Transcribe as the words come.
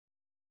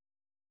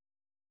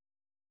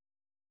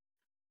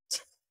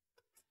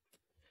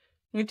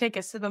me take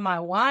a sip of my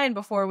wine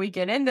before we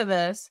get into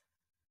this.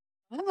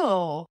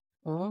 Oh,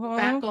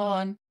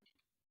 Uh-huh.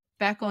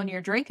 back on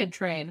your drinking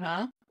train,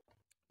 huh?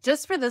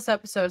 Just for this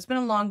episode, it's been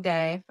a long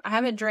day. I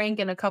haven't drank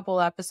in a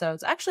couple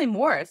episodes. Actually,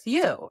 more, a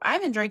few. I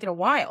haven't drank in a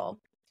while.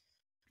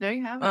 There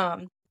you have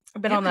it.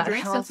 I've been You on haven't that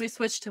drank health. since we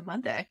switched to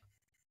Monday.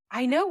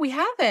 I know we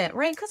haven't,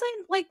 right? Because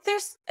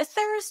there's a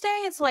Thursday.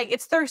 It's like,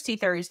 it's Thirsty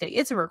Thursday.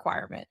 It's a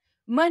requirement.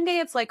 Monday,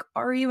 it's like,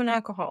 are you an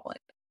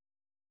alcoholic?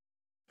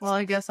 Well,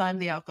 I guess I'm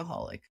the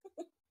alcoholic.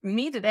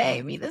 Me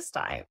today, me this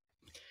time.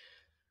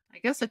 I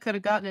guess I could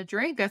have gotten a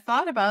drink. I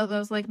thought about it. I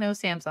was like, no,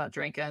 Sam's not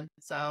drinking,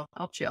 so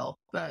I'll chill.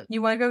 But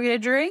You want to go get a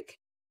drink?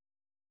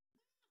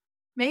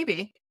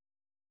 maybe.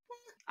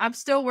 I'm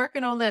still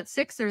working on that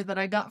sixer that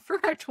I got for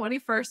our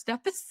 21st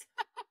episode.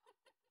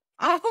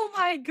 Oh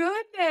my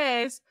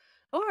goodness.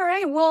 All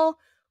right, well,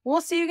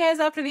 we'll see you guys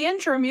after the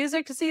intro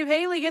music to see if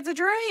Haley gets a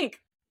drink.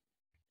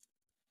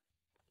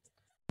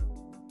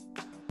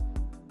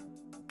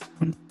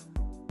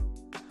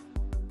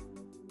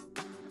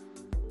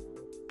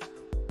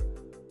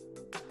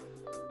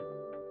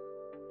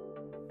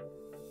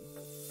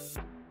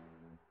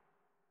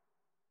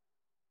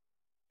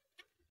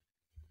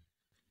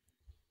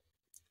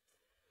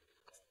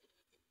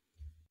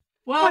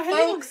 Well, Hey.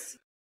 folks,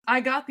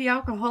 I got the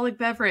alcoholic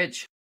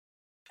beverage.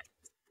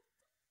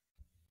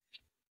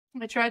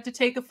 I tried to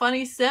take a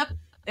funny sip,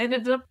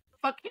 ended up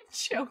fucking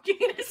choking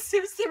as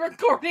soon as the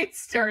recording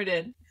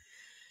started.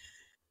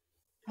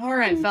 All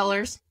right,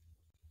 fellers.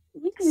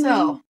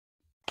 So,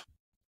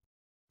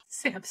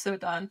 Sam's so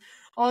done.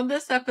 On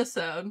this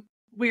episode,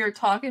 we are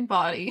talking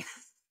body.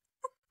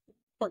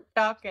 We're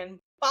talking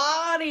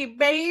body,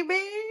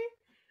 baby.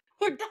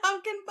 We're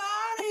talking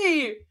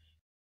body.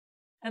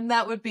 And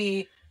that would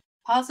be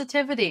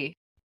positivity,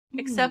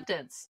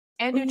 acceptance,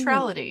 and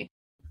neutrality.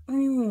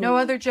 No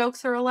other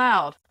jokes are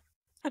allowed.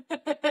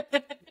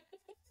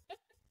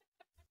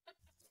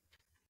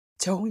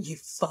 Don't you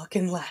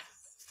fucking laugh.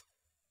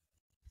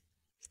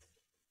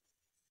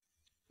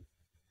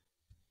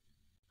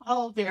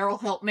 Oh,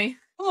 Daryl, help me.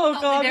 Oh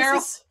Help god, me,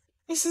 Daryl.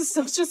 this is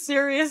such a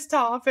serious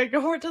topic,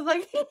 and we're just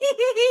like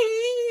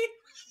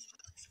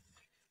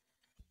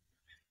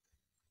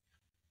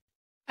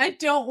I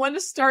don't want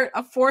to start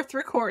a fourth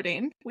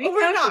recording. We're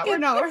not.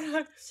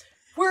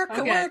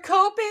 We're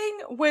coping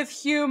with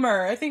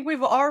humor. I think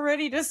we've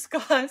already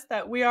discussed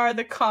that we are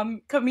the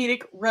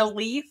comedic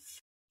relief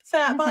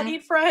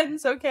fat-bodied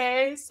friends,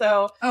 okay?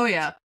 So Oh,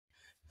 yeah.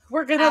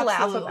 we're gonna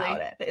laugh Absolutely.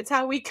 about it. It's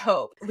how we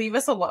cope. Leave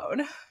us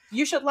alone.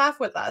 You should laugh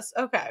with us.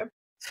 Okay.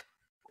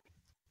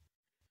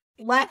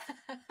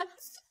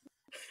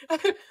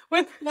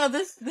 No,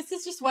 this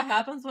is just what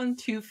happens when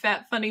two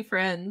fat, funny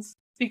friends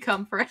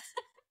become friends.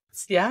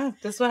 Yeah,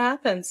 this is what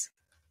happens.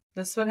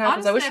 This is what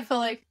happens. Honestly,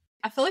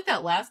 I feel like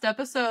that last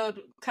episode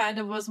kind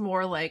of was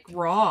more like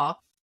raw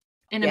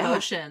in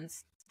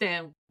emotions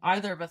than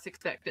either of us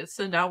expected.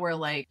 So now we're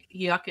like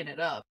yucking it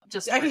up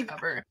just for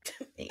cover.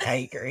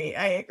 I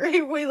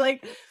agree. We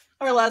like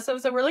our last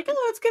episode, we're like,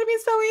 oh, it's gonna be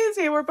so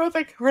easy. We're both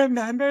like,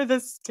 remember the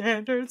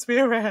standards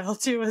we were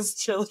held to as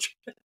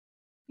children.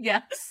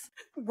 Yes.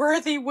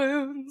 Worthy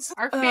wounds.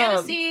 Our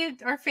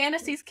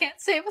fantasies can't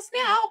save us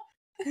now.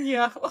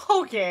 Yeah.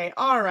 Okay.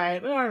 All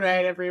right,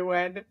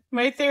 everyone.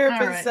 My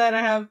therapist said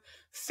I have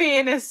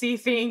fantasy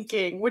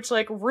thinking, which,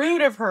 like,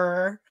 rude of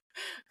her.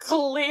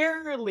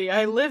 Clearly,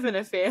 I live in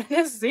a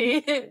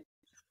fantasy.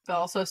 But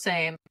also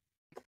same.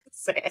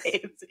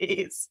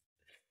 Samesies.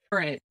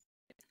 Right.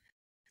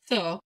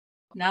 So,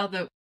 now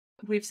that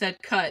we've said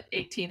cut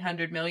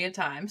 1,800 million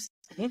times,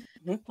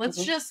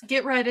 let's just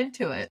get right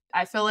into it.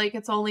 I feel like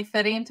it's only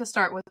fitting to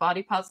start with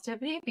body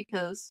positivity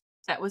because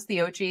that was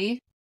the OG,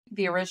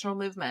 the original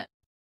movement.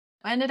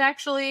 And it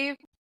actually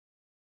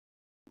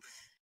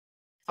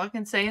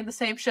fucking saying the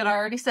same shit I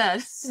already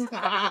said.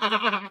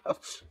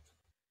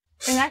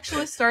 It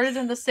actually started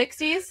in the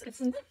 60s.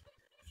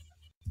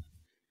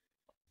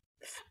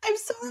 I'm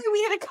sorry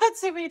we had to cut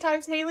so many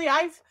times, Haley.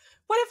 What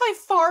if I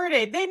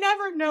farted? They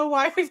never know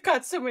why we've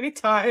cut so many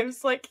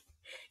times. Like,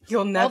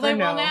 you'll never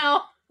know. Will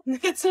now.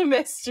 It's a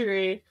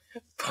mystery.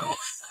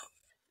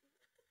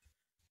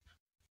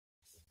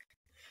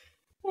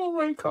 Oh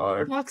my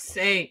god. For fuck's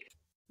sake.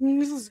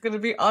 This is gonna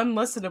be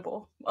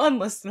unlistenable.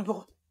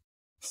 Unlistenable.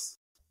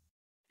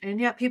 And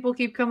yet people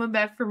keep coming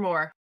back for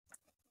more.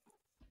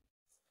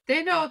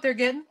 They know what they're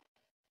getting.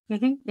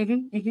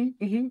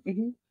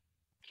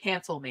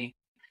 Cancel me.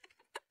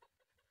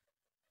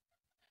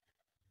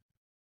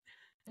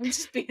 I'm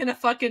just being a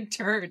fucking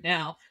turd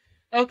now.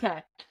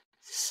 Okay.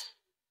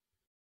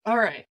 All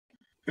right.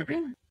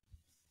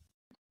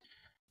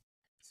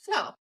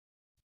 So,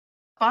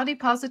 body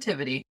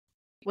positivity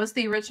was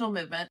the original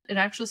movement. It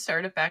actually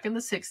started back in the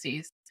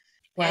 60s.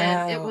 Wow.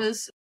 And it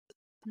was...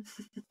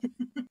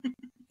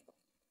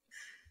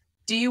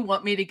 Do you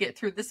want me to get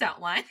through this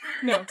outline?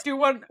 No, do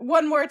one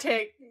more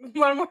take.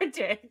 One more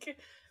take.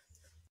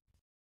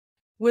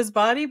 Was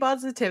body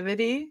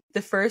positivity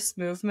the first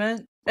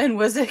movement? And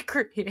was it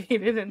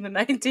created in the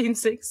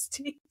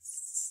 1960s?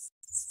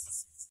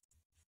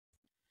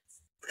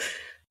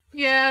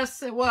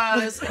 Yes, it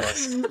was.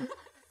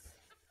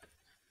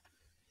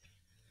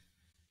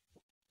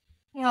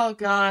 Oh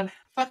god,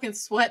 fucking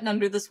sweating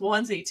under this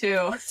onesie too.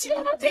 I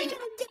think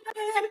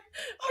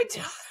I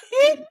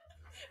died.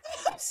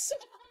 I'm so,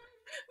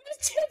 my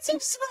tits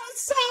have swelled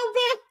so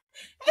bad.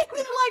 And they're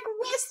like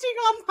resting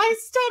on my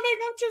stomach.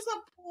 I'm just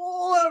a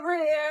pool over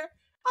here.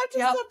 I'm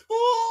just a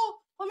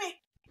pool. Let me.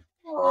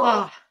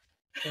 Oh.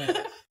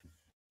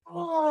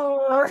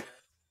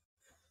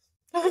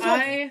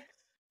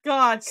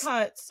 God,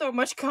 cut. So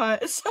much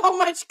cut. So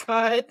much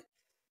cut.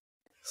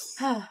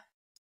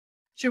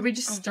 Should we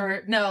just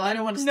start? No, I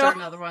don't want to start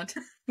another one.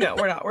 No,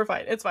 we're not. We're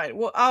fine. It's fine.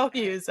 Well, I'll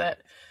use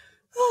it.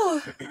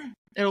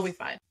 It'll be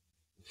fine.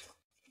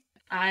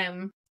 I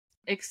am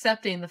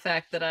accepting the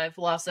fact that I've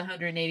lost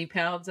 180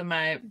 pounds and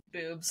my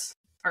boobs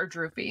are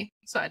droopy.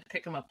 So I had to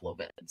pick them up a little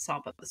bit and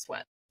stomp up the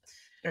sweat.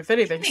 If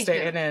anything's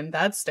staying in,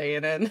 that's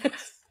staying in.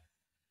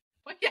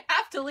 Well, you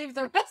have to leave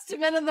the rest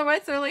of it in the way.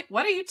 They're like,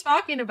 what are you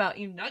talking about,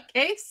 you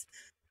nutcase?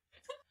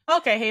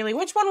 Okay, Haley,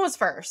 which one was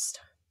first?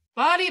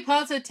 Body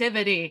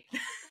positivity.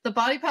 The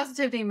body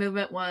positivity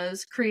movement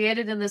was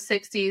created in the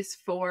 60s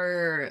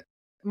for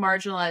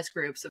marginalized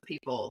groups of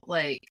people,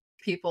 like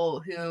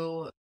people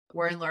who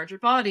were in larger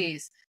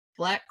bodies,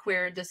 Black,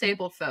 queer, and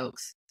disabled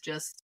folks,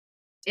 just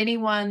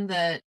anyone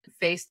that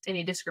faced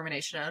any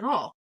discrimination at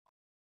all.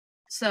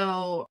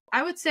 So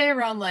I would say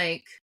around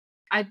like,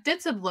 I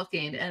did some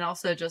looking and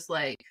also just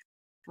like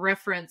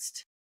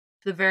referenced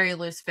the very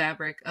loose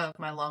fabric of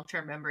my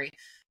long-term memory.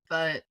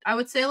 But I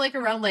would say like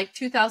around like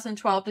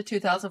 2012 to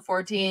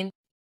 2014,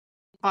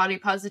 body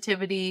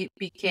positivity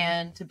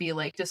began to be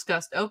like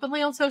discussed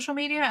openly on social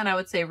media, and I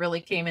would say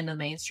really came into the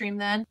mainstream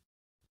then.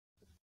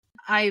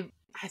 I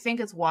think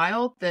it's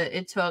wild that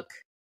it took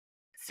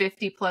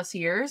 50 plus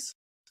years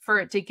for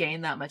it to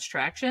gain that much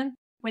traction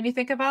when you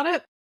think about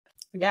it.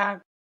 Yeah.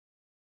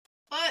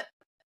 But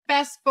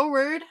fast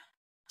forward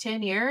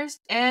 10 years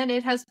and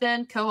it has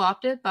been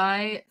co-opted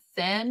by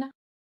thin,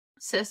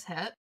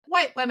 cishet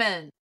white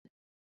women.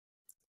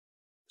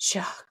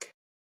 Shock.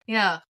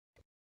 Yeah.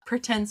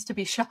 Pretends to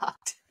be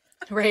shocked.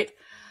 Right.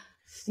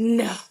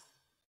 No.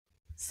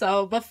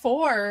 So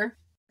before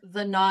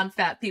the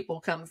non-fat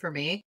people come for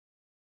me,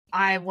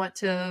 I want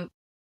to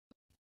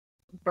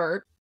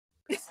burp.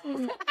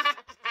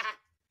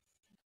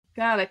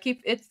 God,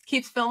 it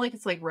keeps feeling like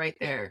it's like right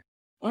there.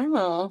 I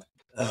know.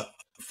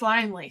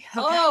 Finally.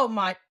 Okay. Oh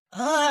my.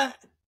 That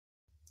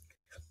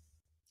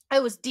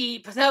was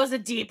deep. That was a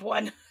deep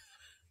one.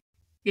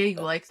 Yeah, you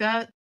like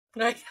that?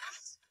 What?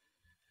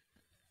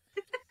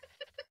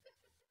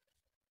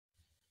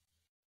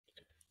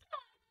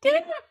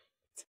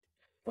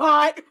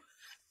 God,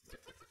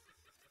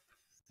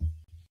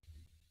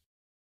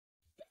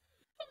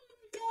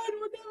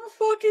 we're never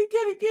fucking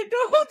gonna get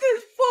done with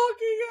this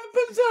fucking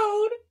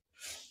episode.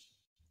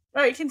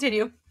 Alright,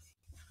 continue.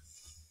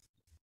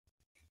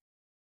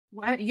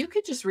 Why? You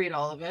could just read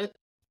all of it.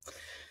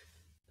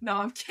 No,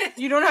 I'm kidding.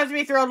 You don't have to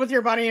be thrilled with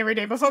your body every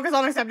day, but focus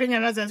on accepting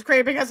it as it's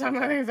great because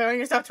sometimes feeling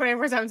yourself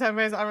 24/7, 7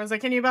 days. I was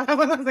like, can you about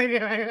what else I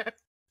do?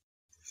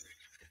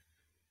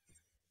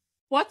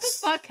 What the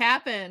fuck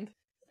happened?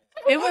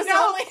 It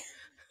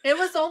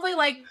was only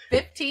like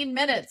 15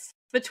 minutes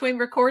between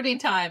recording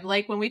time,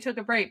 like when we took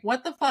a break.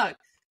 What the fuck?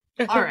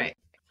 All right.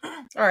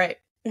 All right.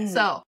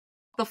 So,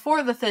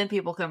 before the thin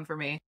people come for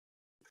me,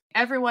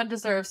 everyone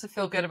deserves to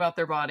feel good about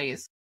their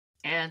bodies.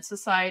 And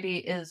society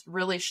is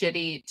really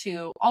shitty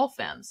to all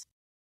femmes.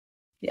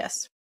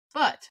 Yes.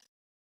 But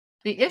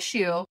the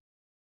issue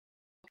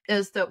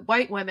is that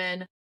white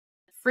women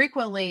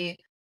frequently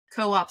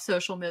co-opt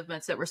social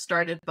movements that were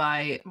started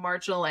by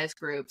marginalized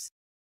groups,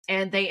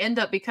 and they end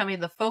up becoming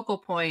the focal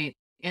point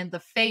and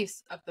the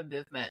face of the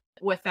movement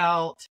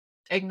without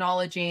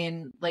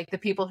acknowledging like the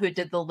people who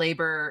did the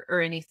labor or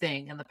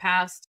anything in the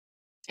past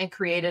and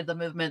created the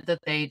movement that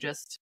they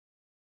just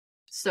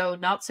so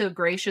not so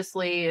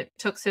graciously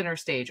took center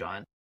stage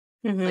on.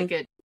 Mm-hmm. Like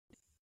it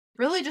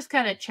really just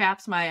kind of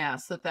chaps my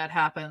ass that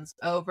happens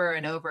over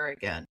and over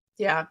again.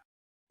 Yeah.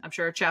 I'm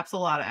sure it chaps a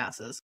lot of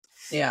asses.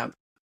 Yeah.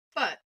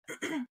 But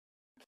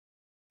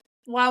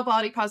while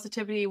body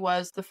positivity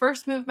was the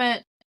first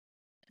movement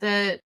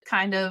that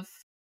kind of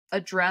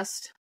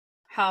addressed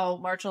how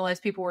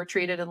marginalized people were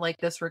treated in like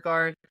this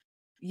regard,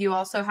 you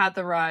also had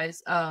the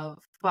rise of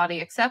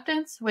body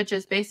acceptance, which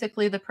is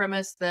basically the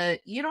premise that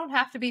you don't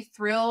have to be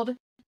thrilled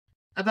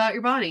about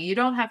your body. You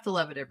don't have to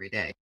love it every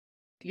day.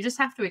 You just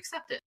have to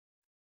accept it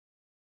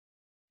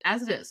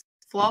as it is,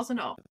 flaws and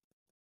all.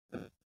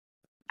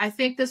 I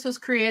think this was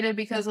created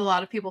because a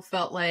lot of people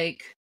felt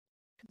like,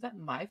 is that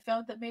my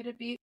phone that made it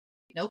beep?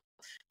 Nope.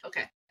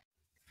 Okay.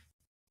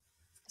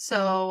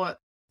 So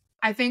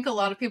I think a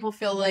lot of people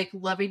feel like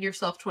loving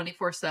yourself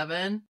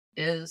 24/7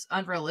 is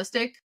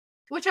unrealistic,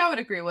 which I would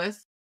agree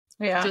with.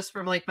 Yeah. Just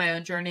from like my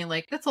own journey,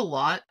 like that's a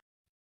lot.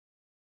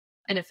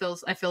 And I feel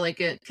like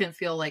it can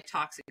feel like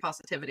toxic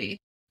positivity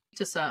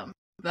to some.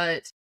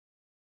 But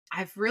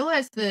I've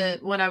realized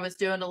that when I was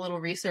doing a little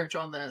research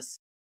on this,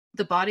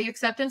 the body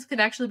acceptance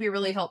could actually be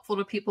really helpful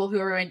to people who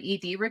are in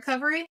ED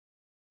recovery,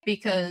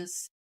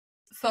 because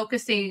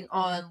focusing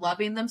on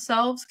loving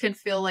themselves can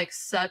feel like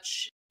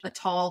such a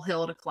tall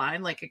hill to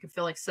climb. Like, it can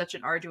feel like such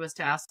an arduous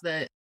task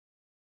that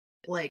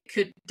like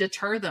could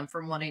deter them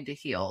from wanting to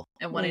heal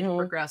and wanting to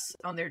progress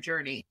on their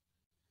journey.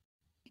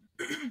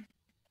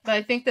 But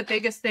I think the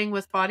biggest thing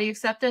with body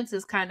acceptance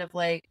is kind of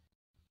like,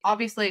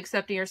 obviously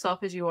accepting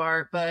yourself as you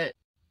are, but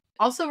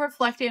also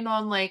reflecting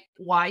on like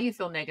why you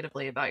feel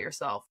negatively about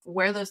yourself,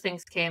 where those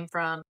things came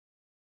from,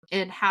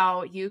 and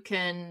how you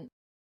can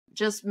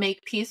just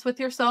make peace with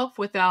yourself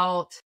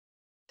without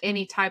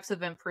any types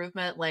of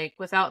improvement, like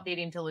without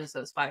needing to lose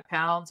those 5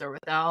 pounds or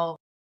without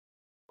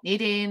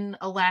needing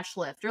a lash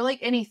lift or like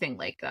anything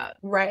like that.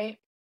 Right.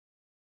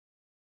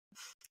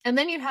 And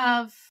then you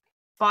have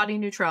body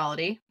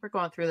neutrality. We're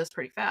going through this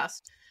pretty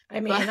fast. I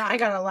mean, I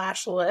got a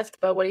lash lift,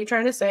 but what are you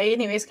trying to say?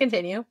 Anyways,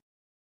 continue.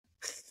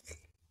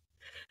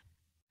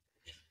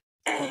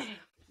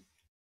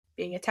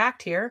 Being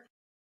attacked here.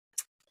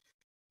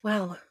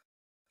 Well.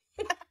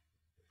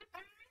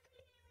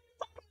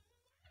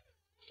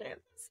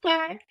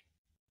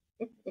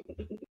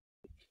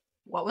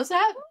 What was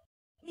that?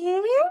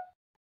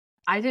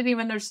 I didn't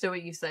even understand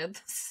what you said.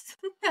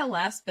 That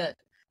last bit.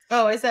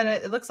 Oh, I said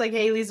it looks like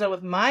Haley's done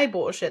with my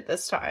bullshit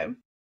this time.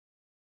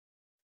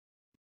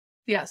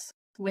 Yes,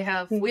 we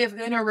have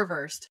Uno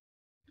reversed.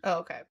 Oh,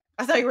 okay.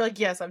 I thought you were like,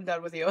 yes, I'm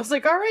done with you. I was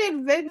like, all right,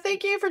 then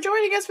thank you for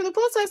joining us for the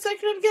plus size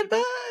section and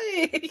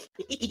goodbye.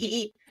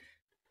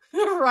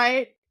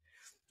 Right.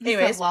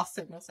 Anyways, lost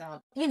signals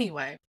out.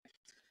 Anyway,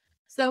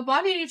 so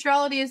body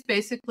neutrality is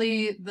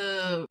basically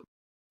the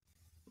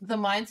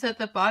mindset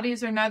that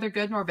bodies are neither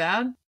good nor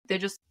bad.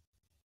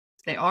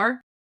 They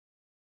are.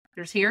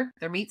 They're here.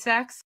 They're meat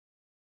sacks,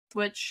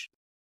 which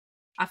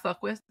I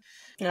fuck with.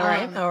 All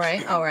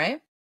right.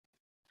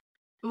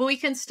 But we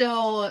can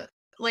still,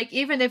 like,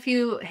 even if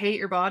you hate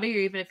your body or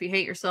even if you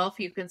hate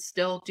yourself, you can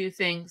still do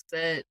things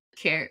that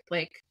care.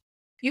 Like,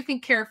 you can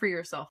care for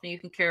yourself and you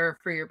can care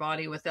for your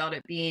body without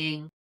it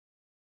being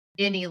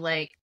any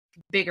like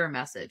bigger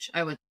message.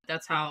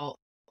 That's how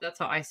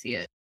I see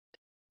it.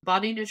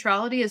 Body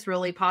neutrality is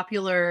really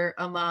popular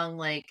among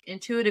like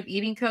intuitive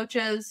eating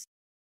coaches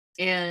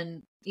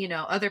and, you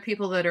know, other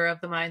people that are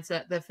of the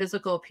mindset that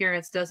physical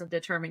appearance doesn't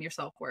determine your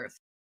self-worth.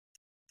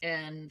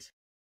 And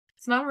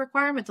it's not a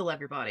requirement to love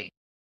your body.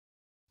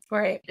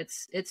 Right.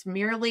 It's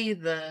merely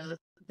the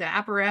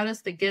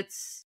apparatus that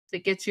gets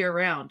you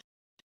around.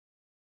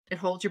 It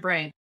holds your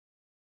brain.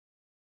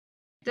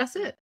 That's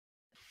it.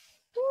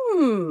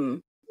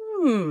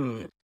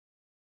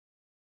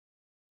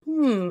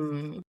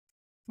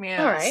 Yes.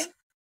 All right.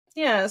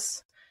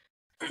 Yes.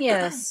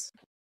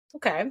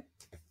 Okay.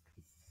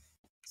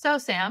 So,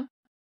 Sam,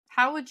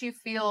 how would you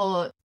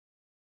feel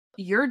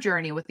your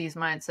journey with these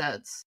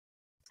mindsets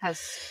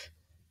has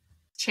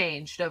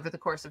changed over the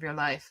course of your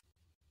life?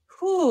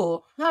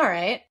 All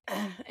right.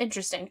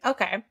 Interesting.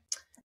 Okay.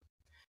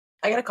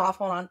 I got a cough.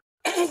 Hold on.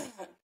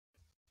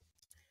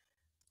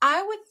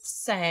 I would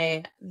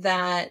say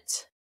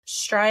that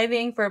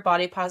striving for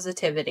body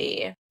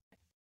positivity,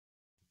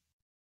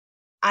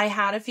 I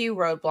had a few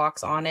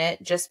roadblocks on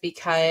it just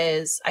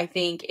because I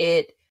think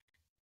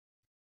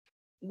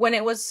when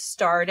it was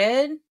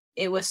started,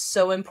 it was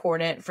so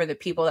important for the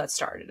people that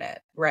started it,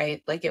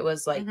 right? Like, it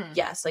was like,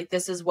 yes, like,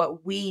 this is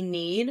what we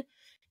need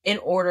in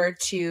order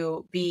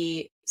to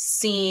be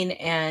seen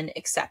and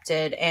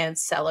accepted and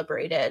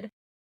celebrated.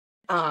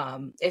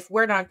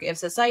 If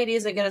society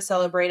isn't going to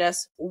celebrate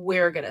us,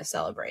 we're going to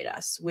celebrate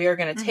us. We're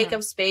going to take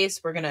up space.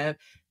 We're going to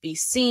be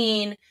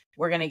seen.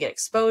 We're going to get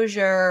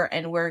exposure,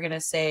 and we're going to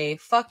say,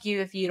 fuck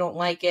you if you don't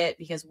like it,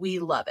 because we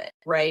love it.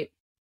 Right.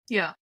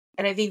 Yeah.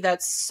 And I think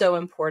that's so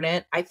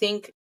important. I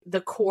think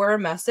the core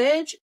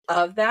message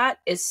of that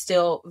is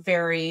still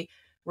very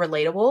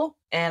relatable,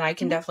 and I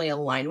can definitely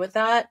align with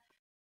that.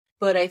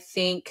 But I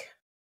think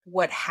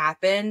what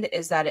happened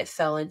is that it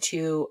fell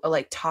into a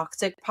like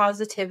toxic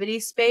positivity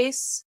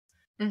space.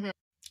 And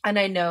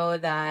I know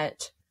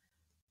that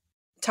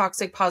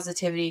toxic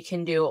positivity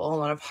can do a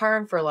lot of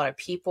harm for a lot of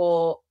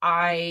people.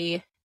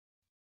 I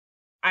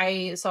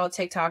saw a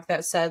TikTok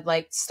that said,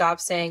 like, stop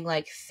saying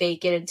like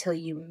fake it until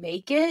you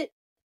make it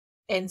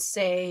and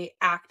say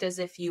act as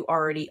if you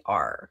already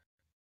are.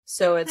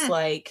 So it's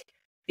like,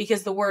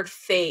 because the word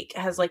fake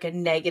has like a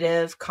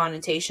negative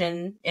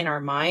connotation in our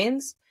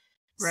minds.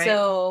 Right.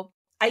 So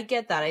I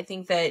get that. I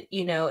think that,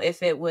 you know,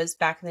 if it was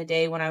back in the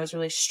day when I was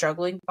really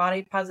struggling with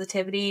body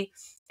positivity,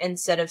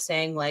 instead of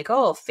saying like,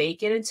 oh,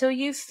 fake it until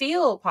you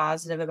feel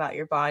positive about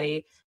your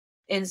body,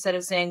 instead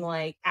of saying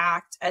like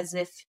act as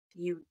if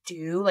you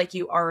do, like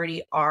you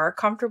already are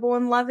comfortable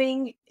in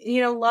loving,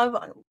 you know, love,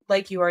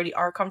 like you already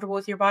are comfortable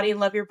with your body and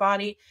love your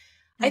body.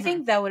 I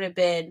think that would have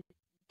been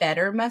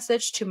better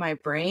message to my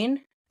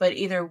brain. But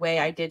either way,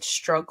 I did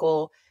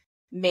struggle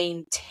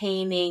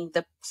maintaining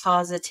the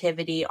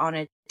positivity on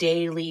a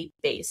daily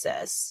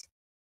basis.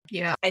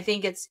 Yeah. I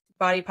think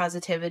body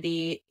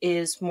positivity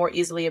is more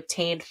easily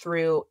obtained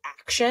through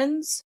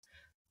actions.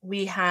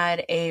 We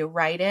had a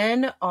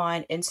write-in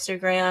on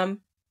Instagram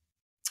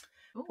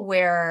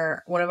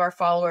where one of our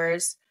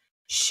followers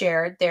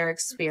shared their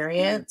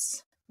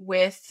experience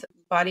with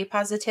body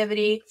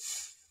positivity.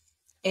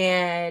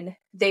 And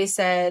they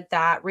said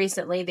that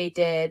recently they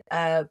did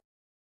a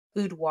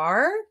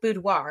boudoir,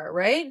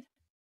 right?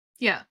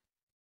 Yeah.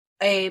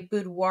 A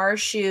boudoir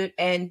shoot,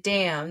 and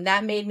damn,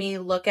 that made me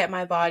look at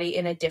my body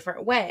in a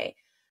different way.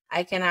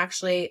 I can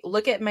actually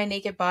look at my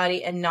naked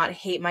body and not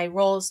hate my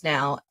rolls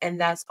now, and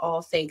that's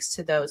all thanks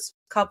to those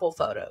couple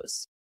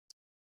photos.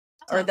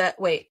 Or that,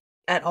 wait,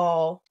 at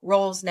all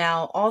rolls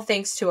now, all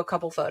thanks to a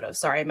couple photos.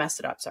 Sorry, I messed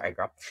it up. Sorry,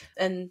 girl.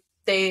 And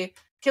they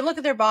can look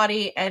at their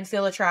body and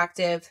feel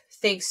attractive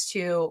thanks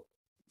to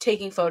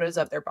taking photos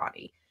of their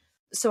body.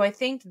 So I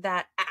think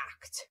that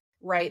act,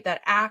 right?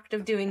 That act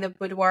of doing the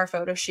boudoir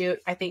photo shoot,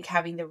 I think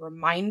having the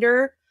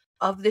reminder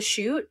of the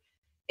shoot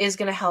is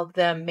going to help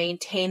them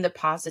maintain the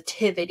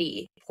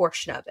positivity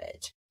portion of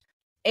it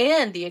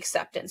and the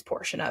acceptance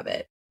portion of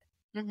it.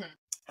 Mm-hmm.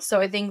 So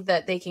I think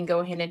that they can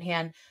go hand in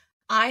hand.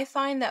 I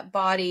find that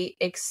body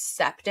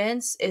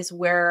acceptance is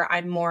where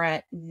I'm more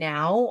at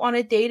now on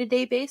a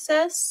day-to-day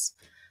basis.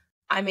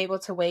 I'm able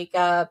to wake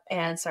up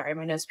and, sorry,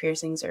 my nose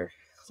piercings are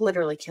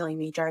literally killing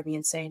me, drive me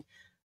insane.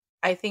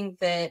 I think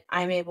that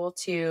I'm able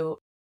to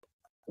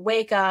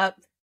wake up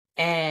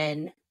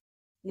and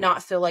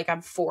not feel like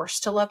I'm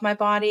forced to love my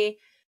body,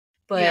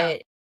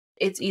 but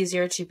it's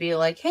easier to be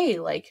like, hey,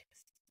 like,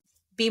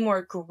 be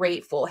more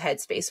grateful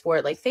headspace for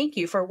it. Like, thank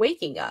you for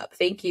waking up.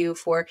 Thank you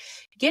for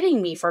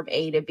getting me from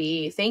A to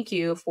B. Thank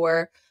you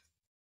for,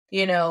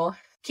 you know,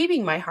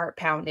 keeping my heart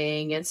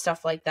pounding and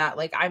stuff like that.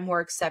 Like, I'm more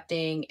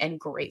accepting and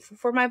grateful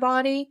for my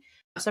body.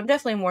 So I'm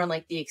definitely more in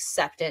like the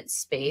acceptance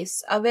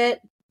space of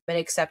it, but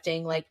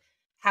accepting like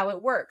how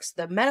it works,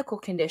 the medical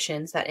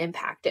conditions that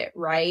impact it,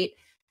 right?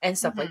 And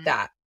stuff like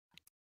that.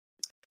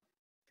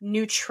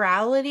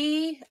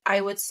 Neutrality,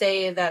 I would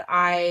say that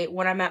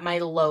when I'm at my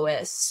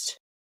lowest,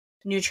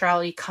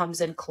 neutrality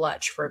comes in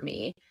clutch for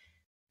me,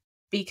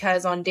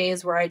 because on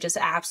days where I just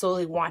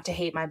absolutely want to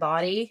hate my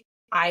body,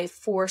 I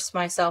force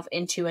myself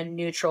into a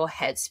neutral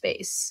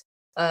headspace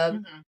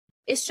of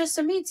it's just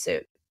a meat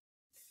suit.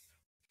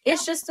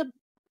 It's just a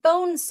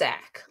bone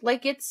sack.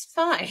 Like, it's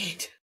fine.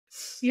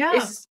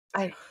 Yeah.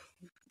 I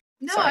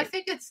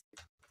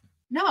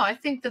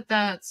think that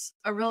that's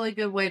a really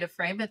good way to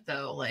frame it,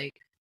 though. Like,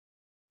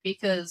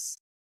 because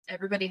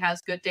everybody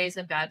has good days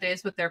and bad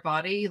days with their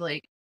body.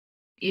 Like,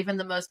 even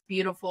the most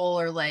beautiful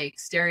or like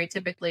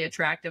stereotypically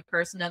attractive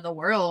person in the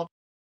world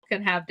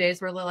can have days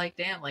where they're like,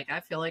 damn, like,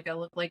 I feel like I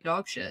look like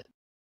dog shit.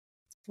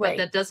 Right.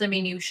 But that doesn't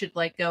mean you should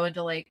like go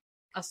into like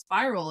a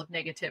spiral of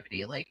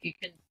negativity. Like, you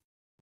can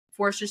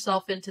force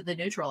yourself into the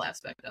neutral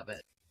aspect of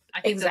it.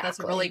 I think that's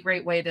a really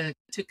great way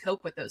to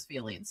cope with those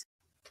feelings.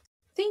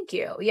 Thank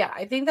you. Yeah,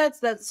 I think that's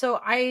that. So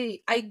I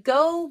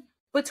go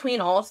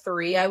between all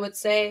three, I would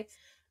say.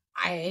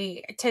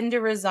 I tend to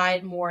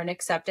reside more in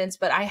acceptance,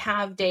 but I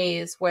have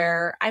days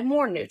where I'm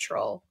more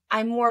neutral.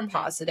 I'm more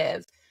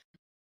positive,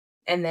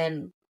 and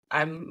then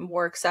I'm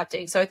more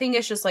accepting. So I think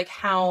it's just like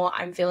how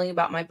I'm feeling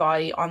about my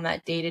body on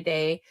that day to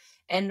day,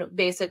 and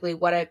basically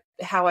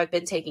how I've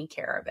been taking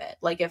care of it.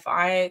 Like, if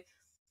I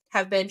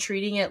have been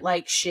treating it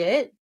like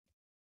shit,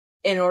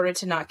 in order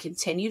to not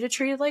continue to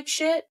treat it like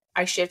shit,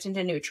 I shift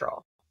into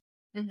neutral.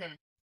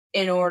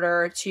 In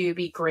order to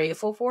be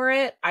grateful for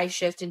it, I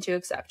shift into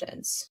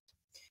acceptance.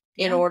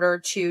 In order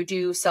to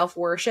do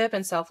self-worship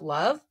and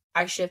self-love,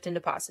 I shift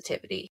into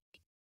positivity.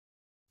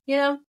 You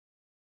know?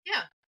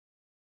 Yeah.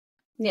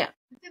 Yeah.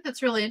 I think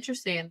that's really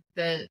interesting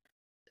that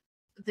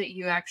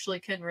you actually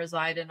can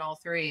reside in all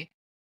three.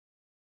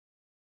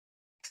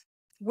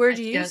 Where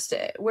do you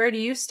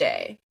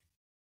stay?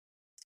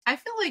 I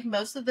feel like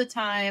most of the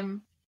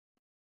time,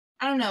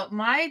 I don't know,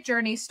 my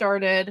journey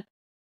started,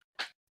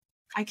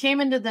 I came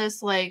into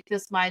this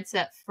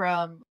mindset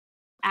from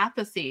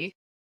apathy,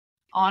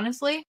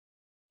 honestly.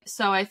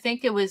 So I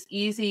think it was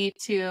easy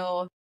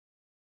to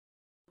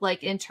like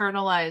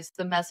internalize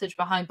the message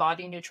behind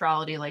body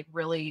neutrality like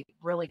really,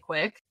 really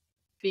quick,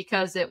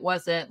 because it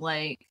wasn't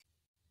like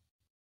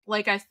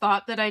I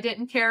thought that I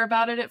didn't care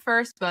about it at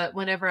first, but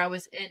whenever I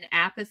was in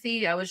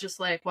apathy, I was just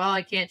like, well,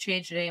 I can't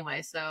change it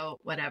anyway, so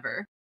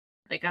whatever.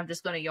 Like, I'm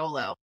just going to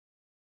YOLO.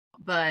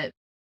 But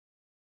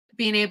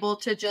being able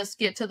to just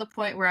get to the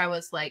point where I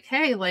was like,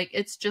 hey, like,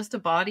 it's just a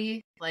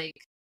body. Like,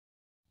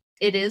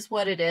 it is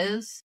what it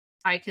is.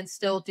 I can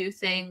still do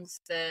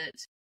things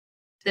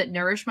that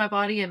nourish my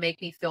body and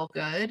make me feel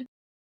good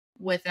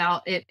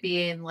without it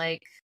being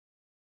like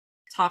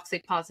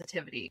toxic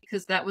positivity.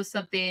 Because that was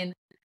something,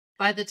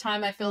 by the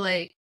time I feel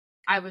like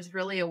I was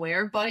really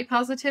aware of body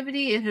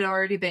positivity, it had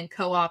already been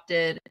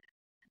co-opted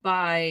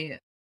by,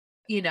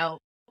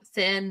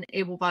 thin,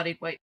 able-bodied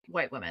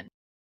white women.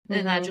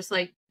 And that just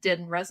like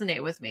didn't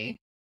resonate with me.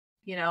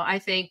 I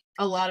think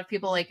a lot of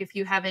people, like, if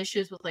you have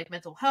issues with like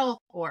mental health,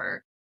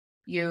 or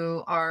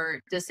you are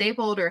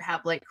disabled or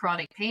have like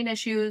chronic pain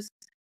issues,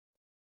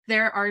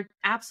 there are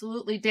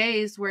absolutely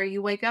days where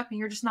you wake up and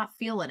you're just not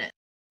feeling it.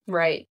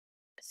 Right.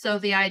 So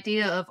the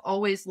idea of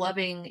always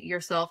loving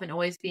yourself and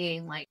always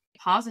being like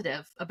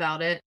positive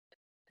about it,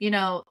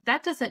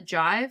 that doesn't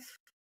jive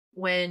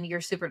when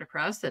you're super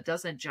depressed that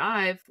doesn't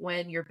jive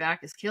when your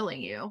back is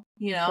killing you,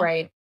 you know?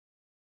 Right.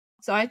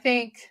 So I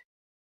think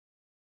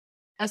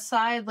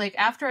aside, like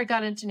after I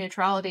got into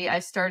neutrality, I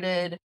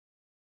started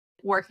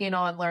working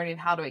on learning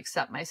how to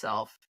accept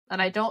myself.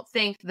 And I don't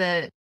think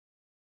that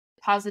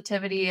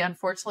positivity,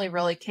 unfortunately,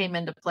 really came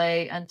into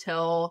play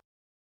until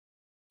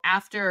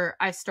after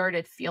I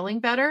started feeling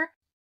better,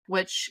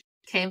 which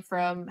came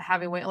from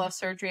having weight loss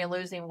surgery and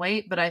losing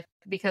weight. But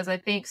because I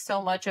think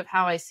so much of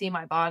how I see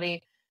my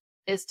body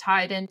is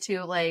tied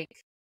into like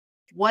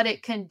what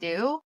it can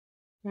do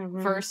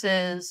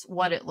versus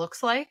what it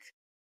looks like.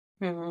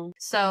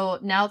 So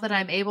now that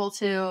I'm able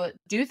to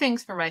do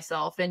things for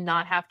myself and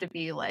not have to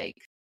be like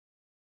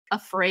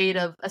afraid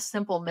of a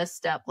simple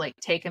misstep like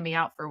taking me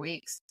out for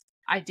weeks,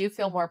 I do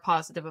feel more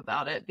positive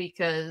about it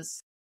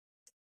because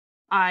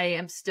I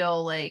am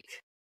still like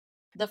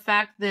the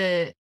fact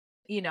that,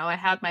 you know, I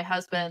had my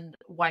husband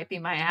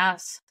wiping my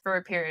ass for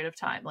a period of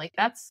time. Like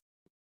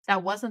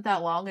that wasn't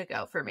that long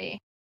ago for me,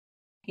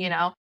 you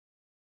know?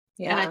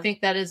 Yeah. And I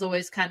think that is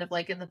always kind of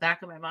like in the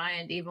back of my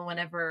mind, even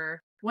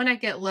when I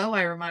get low,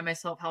 I remind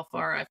myself how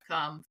far I've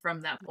come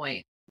from that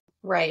point.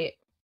 Right.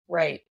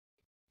 Right.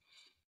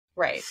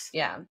 Right.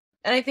 Yeah.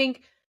 And I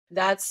think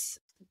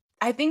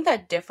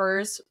that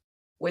differs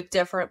with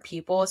different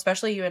people,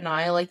 especially you and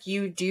I. Like,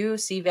 you do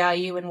see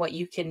value in what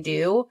you can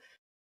do.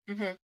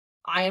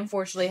 I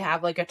unfortunately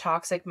have like a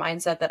toxic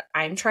mindset that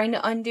I'm trying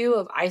to undo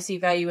of I see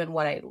value in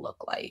what I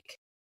look like.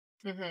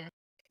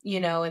 You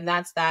know, and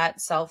that's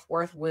that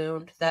self-worth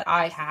wound that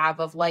I have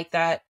of like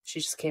that. She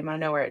just came out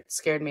of nowhere. It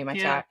scared me, my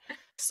cat.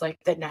 It's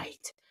like the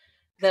night.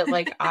 That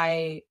like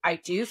I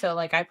do feel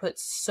like I put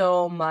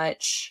so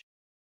much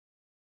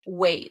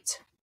weight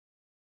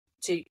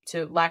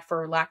to lack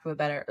of a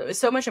better,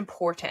 so much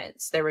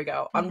importance, there we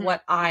go, on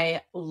what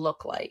I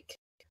look like.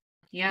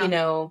 You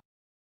know,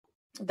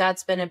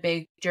 that's been a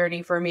big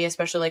journey for me,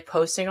 especially like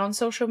posting on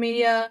social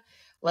media,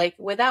 like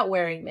without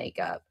wearing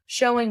makeup,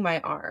 showing my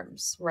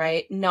arms,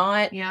 right?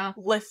 Not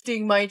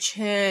lifting my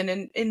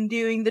chin and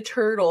doing the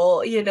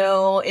turtle, you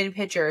know, in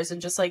pictures,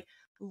 and just like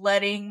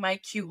letting my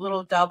cute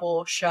little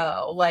double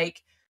show.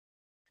 Like,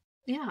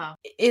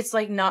 it's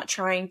like not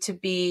trying to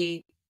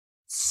be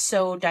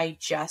so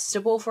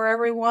digestible for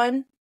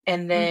everyone,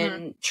 and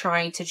then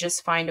trying to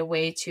just find a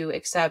way to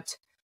accept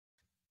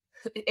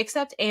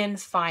and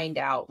find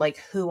out like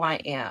who I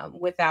am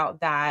without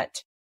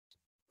that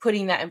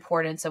putting that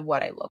importance of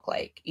what I look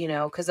like, you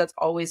know, because that's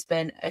always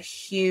been a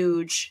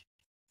huge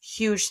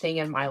thing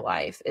in my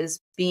life,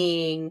 is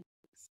being,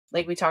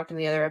 like we talked in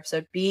the other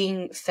episode,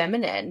 being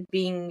feminine,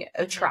 being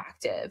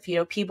attractive, you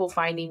know, people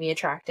finding me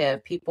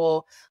attractive,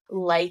 people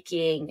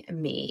liking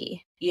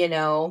me, you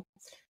know.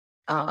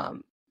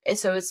 And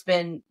so it's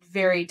been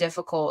very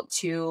difficult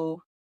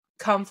to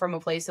come from a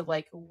place of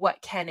like,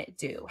 what can it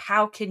do?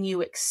 How can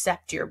you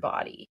accept your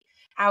body?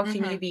 How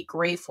can you be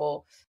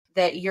grateful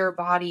that your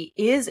body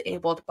is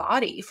able to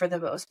body for the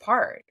most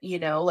part? You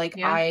know, like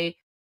I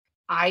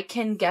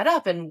can get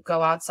up and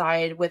go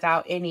outside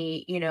without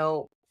any, you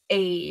know,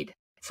 aid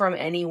from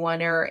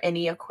anyone or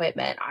any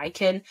equipment. I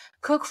can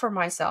cook for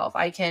myself.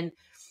 I can,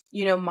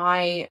 you know,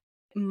 my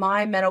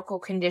medical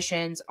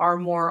conditions are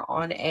more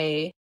on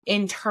a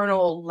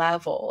internal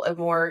level, a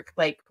more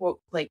what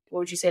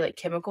would you say, like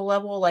chemical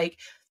level? Like,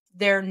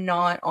 they're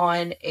not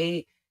on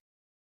a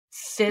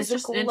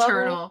physical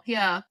internal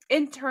level.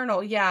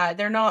 Internal, yeah.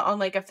 They're not on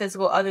like a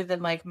physical, other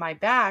than like my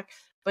back,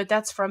 but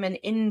that's from an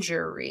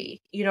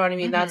injury, you know what I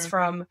mean? That's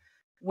from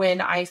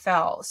when I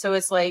fell. So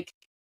it's like,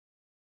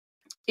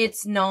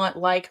 it's not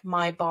like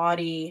my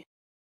body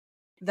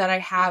that I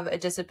have a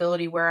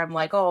disability where I'm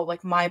like, oh,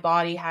 like my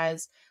body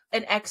has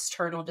an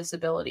external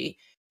disability,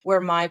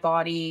 where my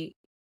body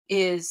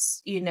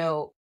is, you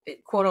know,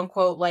 quote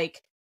unquote, like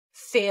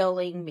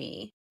failing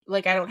me.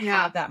 Like, I don't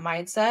have that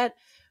mindset.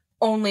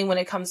 Only when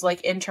it comes to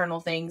like internal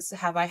things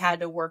have I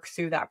had to work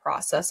through that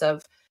process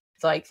of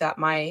like that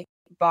my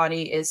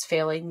body is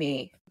failing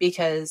me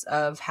because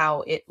of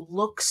how it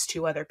looks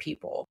to other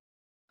people.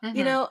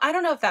 You know, I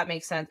don't know if that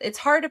makes sense. It's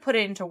hard to put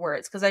it into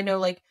words because I know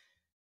like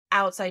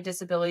outside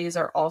disabilities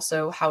are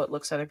also how it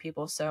looks to other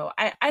people. So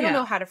I don't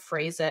know how to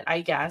phrase it,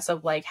 I guess,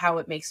 of like how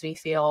it makes me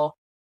feel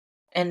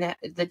and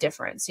the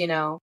difference, you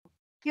know?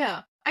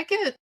 Yeah. I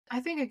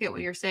think I get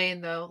what you're saying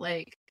though.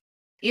 Like,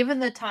 even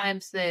the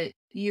times that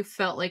you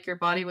felt like your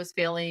body was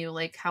failing you,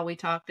 like how we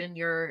talked in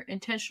your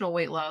intentional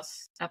weight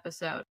loss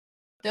episode,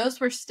 those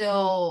were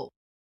still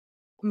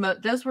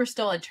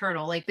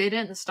internal. Like, they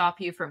didn't stop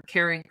you from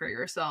caring for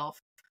yourself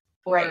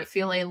or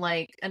feeling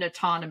like an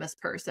autonomous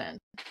person.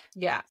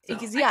 Yeah. So,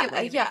 because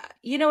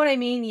you know what I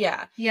mean?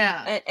 Yeah.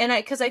 And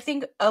because I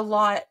think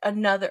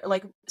another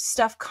like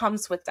stuff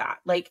comes with that.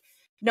 Like,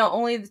 not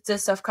only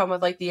does stuff come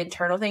with like the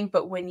internal thing,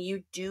 but when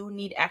you do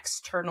need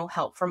external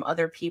help from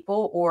other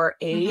people or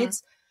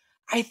aids,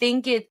 I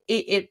think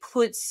it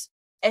puts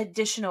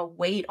additional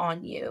weight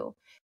on you,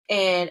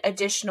 and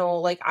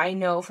additional, like, I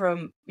know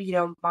from, you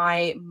know,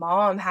 my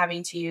mom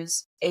having to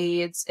use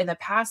aids in the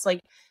past, like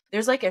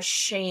there's like a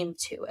shame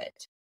to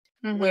it,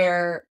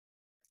 where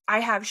I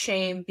have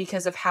shame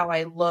because of how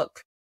I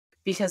look,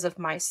 because of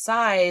my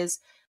size.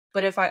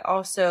 But if I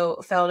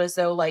also felt as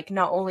though, like,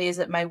 not only is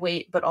it my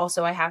weight, but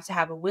also I have to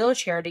have a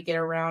wheelchair to get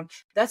around,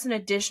 that's an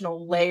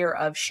additional layer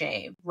of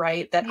shame,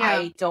 right? That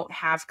I don't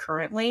have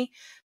currently.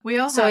 We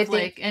all So have, I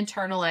think, like,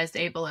 internalized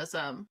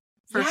ableism,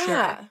 for sure.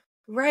 yeah,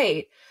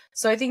 right.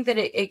 So I think that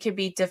it could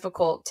be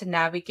difficult to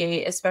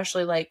navigate,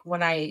 especially like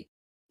when I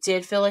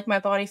did feel like my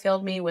body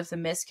failed me with the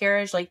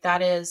miscarriage. Like,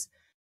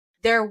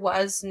 there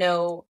was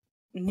no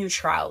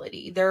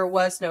neutrality. There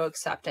was no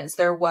acceptance.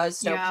 There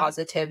was no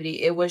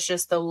positivity. It was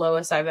just the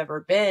lowest I've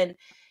ever been.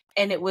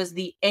 And it was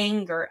the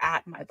anger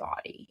at my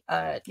body,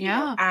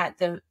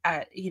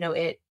 you know,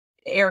 it,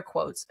 air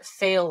quotes,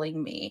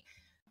 failing me.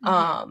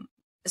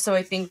 So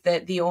I think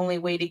that the only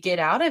way to get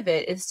out of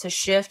it is to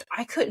shift.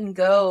 I couldn't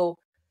go,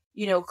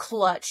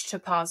 clutch to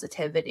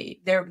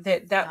positivity.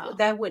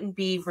 That wouldn't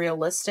be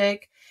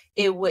realistic.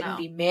 It wouldn't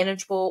be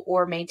manageable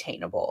or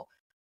maintainable.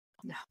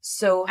 No,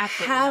 so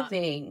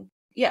having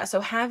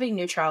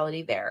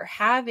neutrality there,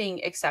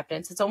 having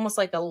acceptance, it's almost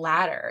like a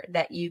ladder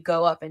that you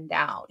go up and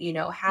down,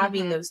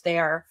 having those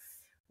there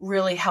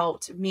really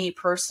helped me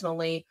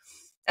personally.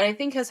 And I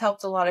think has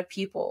helped a lot of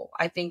people.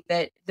 I think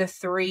that the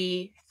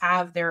three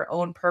have their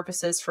own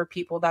purposes for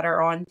people that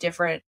are on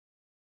different,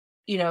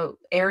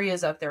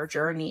 areas of their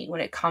journey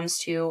when it comes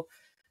to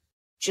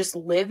just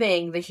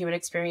living the human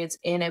experience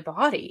in a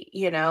body,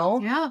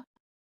 Yeah.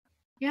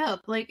 Yeah,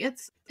 like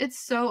it's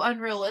so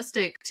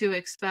unrealistic to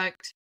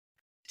expect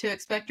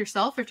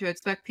yourself or to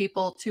expect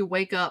people to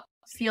wake up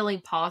feeling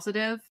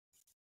positive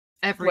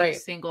every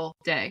single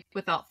day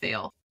without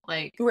fail.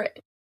 Like,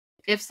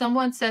 if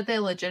someone said they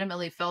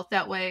legitimately felt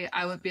that way,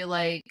 I would be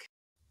like,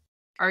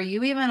 are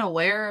you even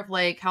aware of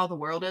like how the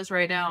world is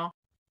right now?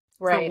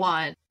 For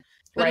one.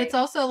 But it's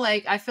also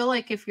like, I feel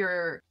like if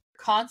you're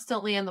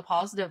constantly in the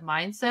positive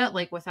mindset,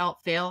 like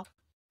without fail,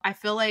 I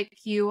feel like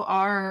you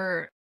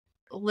are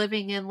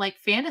living in like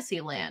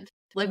fantasy land,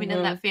 living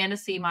in that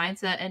fantasy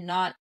mindset and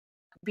not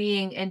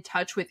being in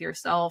touch with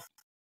yourself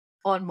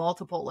on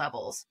multiple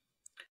levels.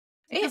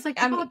 Because like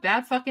people have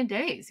bad fucking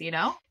days,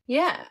 Yeah.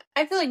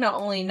 I feel like not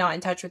only not in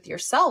touch with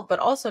yourself, but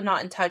also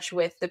not in touch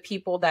with the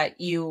people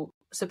that you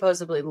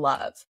supposedly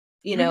love.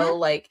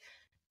 Like,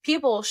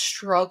 people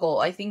struggle.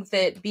 I think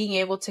that being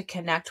able to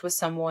connect with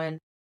someone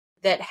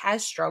that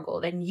has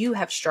struggled and you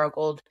have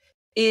struggled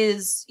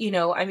is,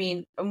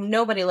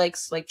 nobody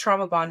likes, like,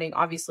 trauma bonding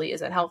obviously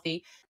isn't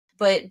healthy,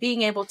 but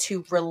being able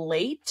to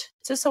relate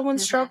to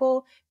someone's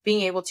struggle,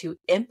 being able to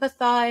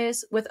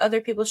empathize with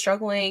other people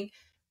struggling,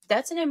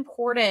 that's an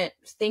important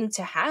thing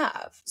to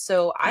have.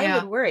 So I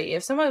would worry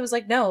if someone was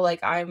like, no,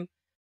 like,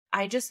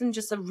 I just am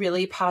just a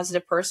really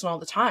positive person all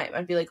the time.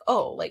 I'd be like,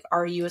 oh, like,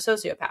 are you a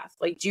sociopath?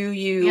 Like, do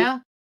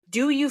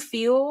you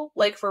feel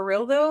like, for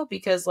real though?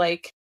 Because,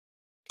 like,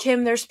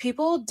 Kim, there's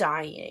people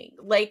dying.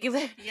 Like, you know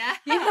what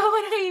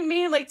I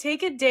mean? Like,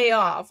 take a day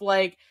off.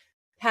 Like,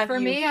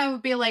 me, I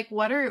would be like,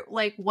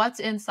 what's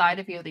inside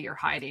of you that you're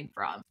hiding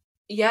from?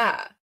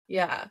 Yeah.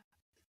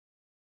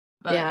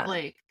 But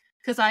like,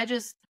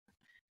 because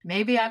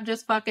maybe I'm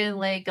just fucking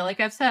like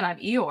I've said, I'm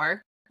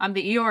Eeyore. I'm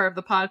the Eeyore of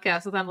the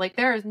podcast. So I'm like,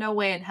 there is no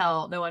way in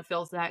hell no one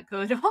feels that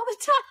good all the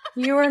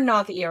time. You are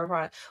not the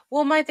Eeyore.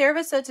 Well, my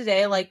therapist said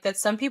today, like, that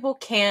some people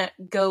can't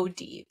go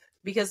deep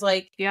because,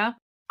 like,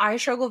 I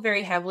struggle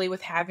very heavily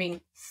with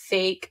having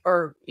fake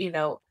or,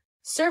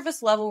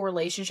 surface level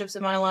relationships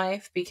in my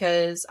life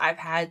because I've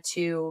had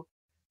to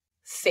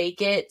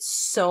fake it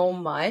so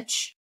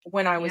much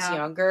when I was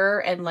younger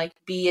and, like,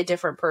 be a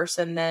different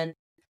person than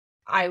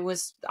I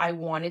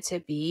wanted to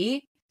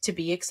be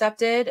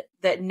accepted,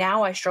 that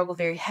now I struggle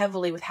very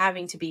heavily with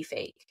having to be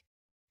fake.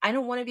 I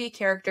don't want to be a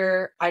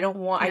character. I just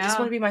want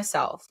to be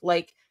myself.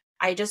 Like,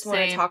 I just want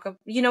to talk,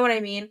 you know what I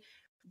mean?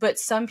 But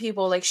some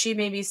people, like, she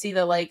made me see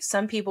that, like,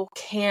 some people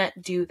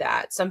can't do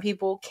that. Some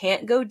people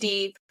can't go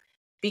deep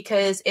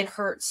because it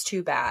hurts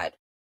too bad.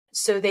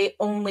 So they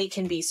only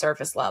can be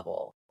surface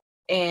level.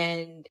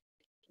 And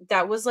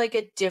that was, like,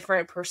 a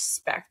different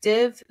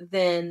perspective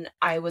than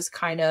I was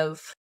kind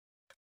of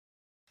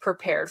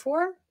prepared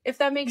for, if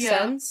that makes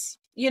sense.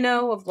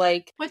 Of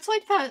like, it's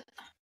like that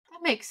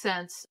makes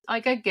sense.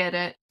 Like, I get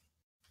it.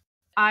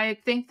 I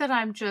think that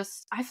I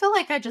feel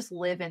like I just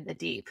live in the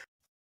deep.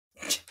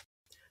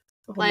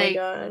 Oh my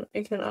god,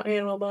 I cannot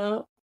handle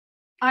that.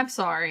 I'm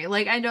sorry.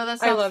 Like, I know that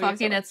sounds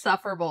fucking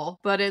insufferable,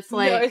 but it's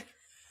like,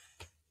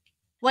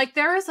 like,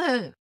 there is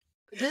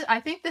I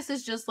think this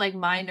is just like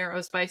my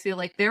neurospicy.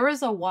 Like, there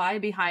is a why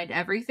behind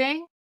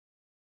everything.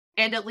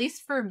 And at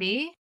least for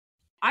me,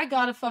 I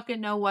gotta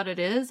fucking know what it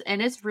is.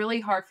 And it's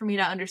really hard for me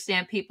to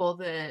understand people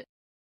that,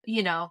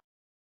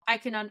 I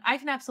can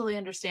absolutely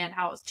understand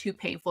how it's too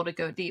painful to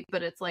go deep,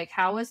 but it's like,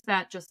 how is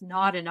that just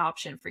not an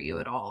option for you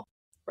at all?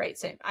 Right,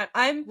 same.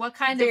 I'm what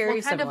kind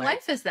of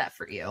life is that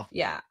for you?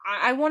 Yeah,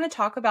 I want to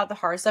talk about the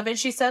hard stuff. And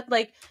she said,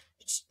 like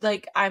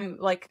I'm,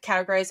 like,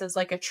 categorized as,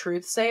 like, a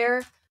truth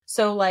sayer.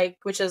 So, like,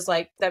 which is,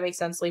 like, that makes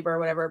sense, Libra or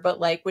whatever, but,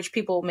 like, which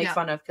people make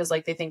fun of because,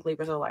 like, they think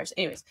Libras are liars.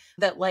 Anyways,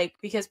 that, like,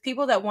 because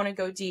people that want to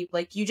go deep,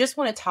 like, you just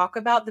want to talk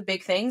about the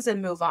big things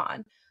and move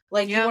on.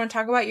 Like, you want to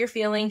talk about your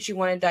feelings, you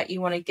want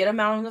to get them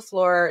out on the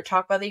floor,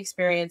 talk about the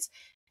experience,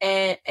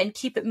 and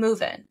keep it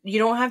moving. You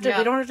don't have to,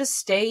 we don't have to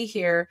stay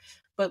here,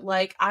 but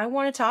like, I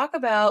want to talk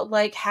about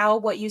like how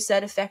what you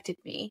said affected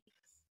me.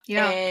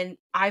 Yeah. And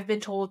I've been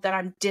told that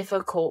I'm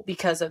difficult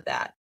because of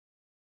that.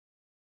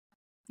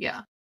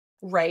 Yeah.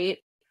 Right?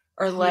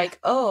 Or like,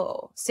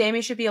 oh,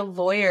 Sammy should be a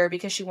lawyer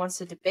because she wants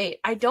to debate.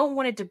 I don't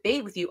want to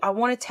debate with you. I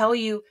want to tell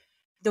you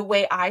the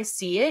way I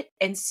see it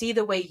and see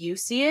the way you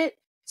see it,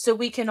 so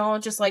we can all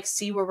just like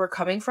see where we're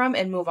coming from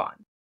and move on.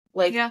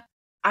 Like,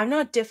 I'm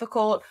not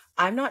difficult.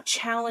 I'm not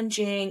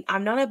challenging.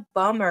 I'm not a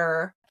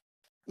bummer.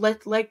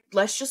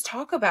 Let's just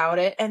talk about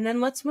it and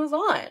then let's move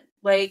on.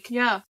 Like, you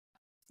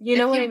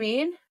know what I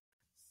mean?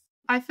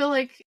 I feel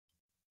like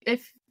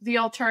if the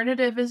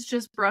alternative is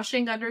just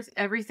brushing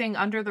everything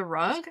under the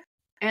rug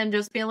and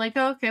just being like,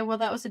 oh, okay, well,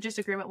 that was a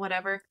disagreement,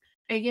 whatever.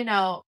 And, you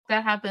know,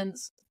 that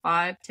happens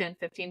 5, 10,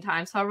 15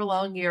 times, however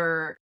long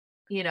you're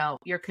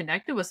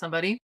connected with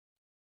somebody.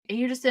 And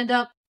you just end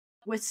up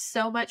with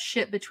so much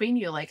shit between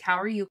you. Like, how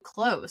are you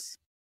close?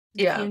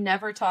 If you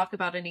never talk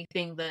about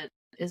anything that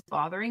is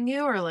bothering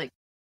you or like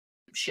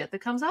shit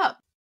that comes up.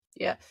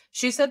 Yeah.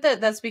 She said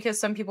that that's because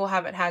some people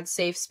haven't had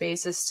safe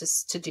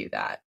spaces to do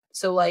that.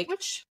 So like,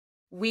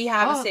 we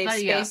have a safe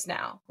space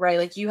now, right?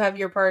 Like, you have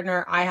your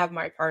partner, I have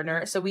my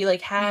partner. So we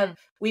like have,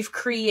 we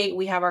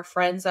have our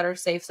friends that are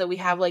safe. So we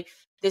have like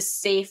this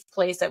safe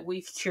place that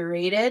we've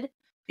curated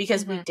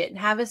because we didn't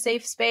have a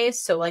safe space.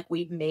 So like,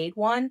 we've made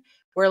one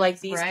where like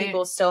these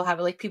people still have,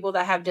 like, people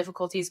that have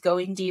difficulties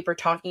going deep or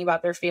talking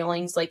about their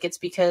feelings. Like, it's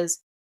because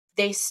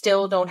they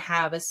still don't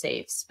have a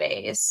safe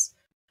space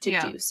to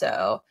do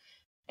so.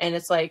 And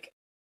it's like,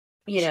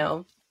 you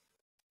know,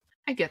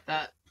 I get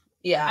that.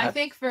 Yeah. I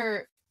think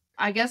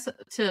I guess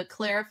to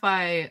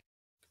clarify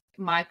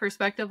my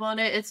perspective on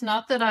it, it's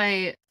not that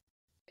I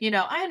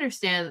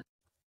understand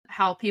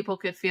how people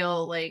could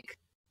feel like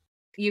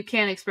you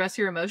can't express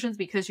your emotions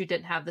because you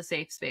didn't have the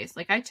safe space.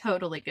 Like, I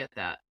totally get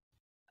that.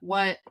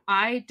 What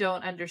I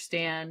don't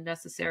understand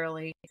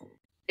necessarily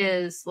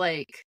is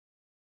like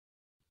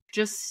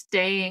just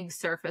staying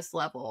surface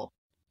level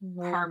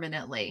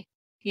permanently,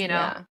 you know?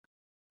 Yeah.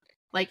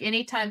 Like,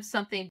 anytime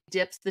something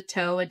dips the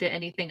toe into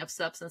anything of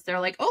substance, they're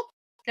like, oh,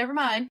 never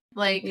mind.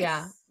 Like,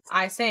 yeah,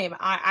 I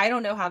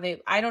don't know how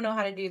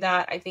to do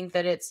that. I think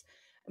that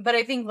but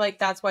I think like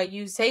that's why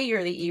you say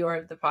you're the Eeyore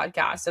of the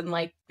podcast, and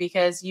like,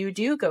 because you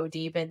do go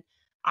deep. And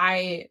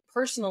I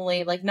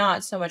personally, like,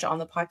 not so much on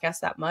the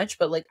podcast that much,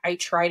 but like, I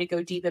try to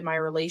go deep in my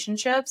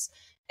relationships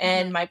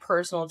and my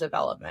personal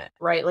development,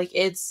 right? Like,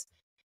 it's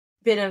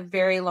been a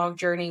very long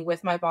journey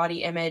with my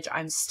body image.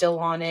 I'm still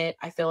on it.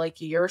 I feel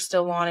like you're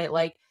still on it.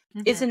 Like,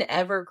 it's an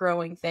ever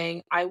growing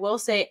thing. I will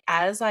say,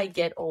 as I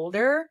get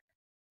older,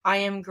 I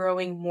am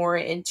growing more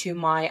into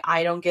my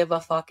I don't give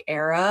a fuck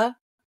era.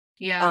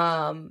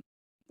 Yeah.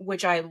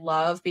 Which I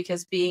love,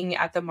 because being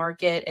at the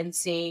market and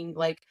seeing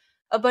like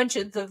a bunch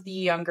of the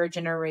younger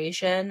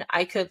generation,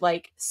 I could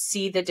like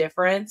see the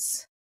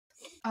difference.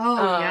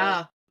 Oh,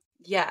 yeah.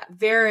 Yeah,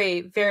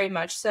 very, very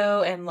much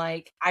so. And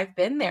like, I've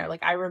been there.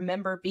 Like, I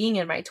remember being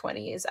in my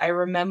 20s. I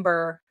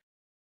remember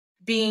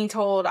being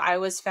told I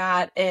was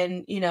fat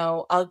and, you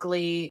know,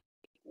 ugly,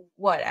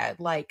 at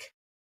like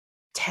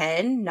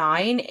 10,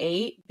 9,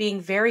 8,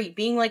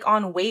 being like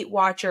on Weight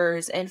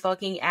Watchers and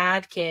fucking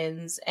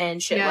Adkins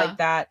and shit like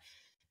that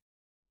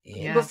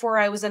before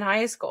I was in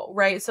high school,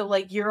 right? So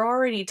like, you're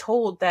already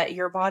told that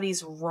your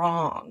body's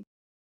wrong.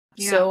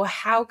 So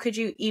how could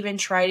you even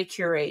try to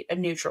curate a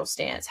neutral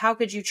stance? How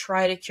could you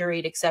try to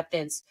curate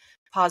acceptance,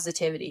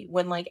 positivity,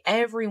 when like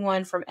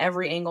everyone from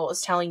every angle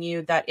is telling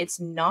you that it's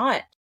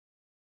not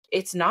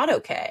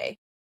okay?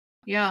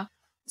 Yeah.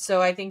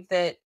 So I think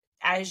that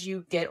as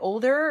you get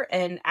older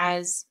and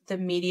as the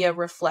media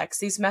reflects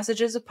these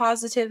messages of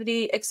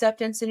positivity,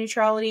 acceptance, and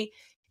neutrality,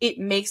 it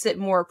makes it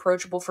more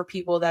approachable for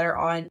people that are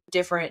on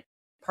different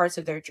parts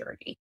of their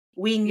journey.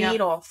 We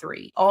need all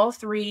three. All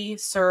three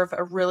serve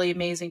a really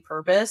amazing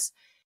purpose.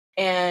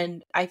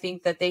 And I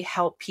think that they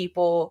help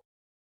people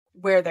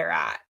where they're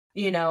at,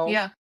 you know?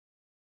 Yeah.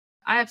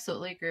 I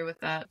absolutely agree with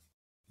that.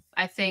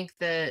 I think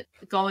that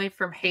going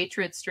from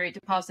hatred straight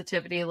to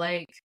positivity,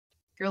 like,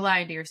 you're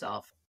lying to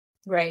yourself.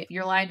 Right.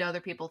 You're lying to other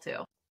people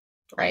too.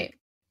 Right. Like,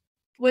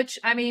 which,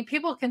 I mean,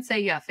 people can say,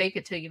 yeah, fake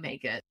it till you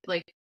make it.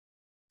 Like,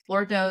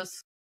 Lord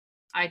knows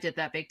I did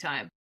that big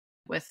time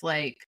with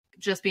like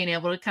just being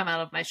able to come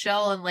out of my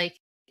shell and like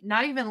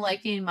not even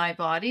liking my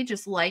body,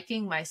 just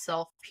liking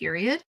myself,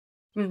 period.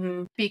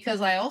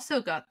 Because I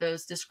also got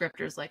those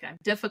descriptors like, I'm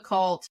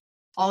difficult.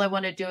 All I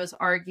want to do is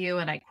argue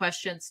and I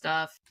question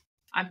stuff.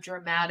 I'm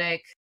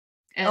dramatic.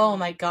 And oh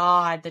my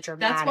God, the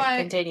dramatic. That's why,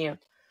 continue.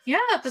 Yeah,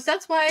 but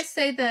that's why I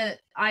say that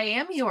I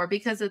am Eeyore,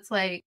 because it's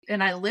like,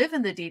 and I live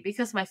in the deep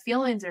because my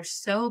feelings are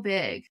so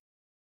big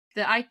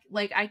that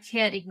I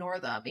can't ignore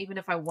them, even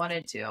if I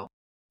wanted to.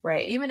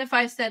 Right. Even if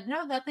I said,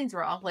 no, nothing's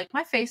wrong, like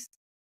my face,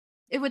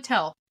 it would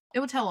tell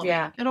on me.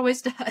 It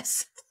always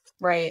does.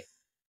 Right.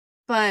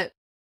 But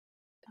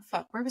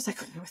fuck, where was I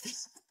going with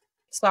this?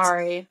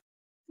 Sorry.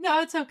 No,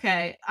 it's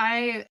okay.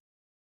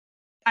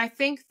 I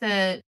think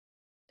that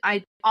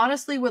I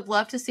honestly would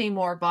love to see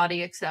more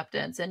body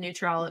acceptance and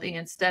neutrality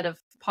instead of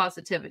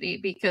positivity,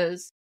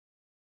 because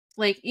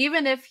like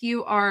even if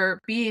you are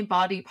being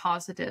body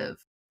positive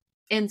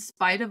in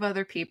spite of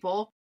other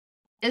people,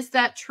 is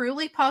that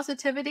truly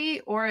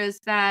positivity, or is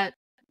that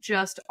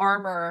just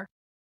armor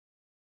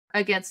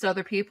against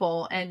other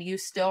people and you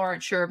still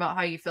aren't sure about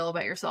how you feel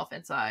about yourself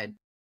inside?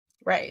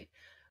 Right.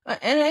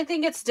 And I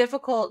think it's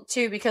difficult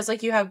too because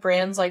like you have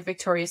brands like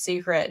Victoria's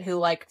Secret who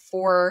like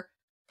for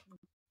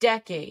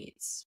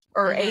decades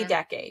or a Mm-hmm.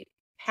 decade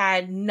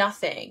had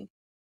nothing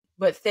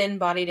but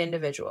thin-bodied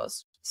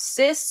individuals,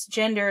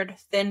 cisgendered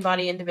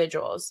thin-body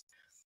individuals.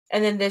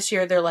 And then this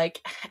year they're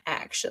like,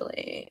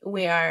 actually,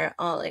 we are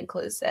all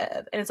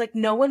inclusive. And it's like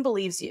no one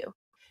believes you.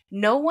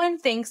 No one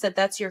thinks that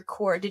that's your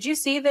core. Did you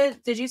see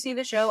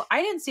the show?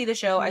 I didn't see the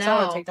show. I saw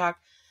it on No. TikTok.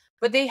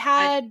 But they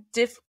had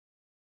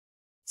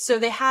so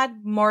they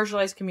had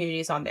marginalized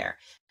communities on there.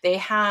 They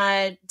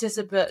had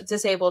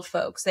disabled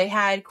folks. They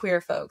had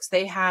queer folks.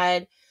 They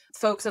had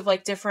folks of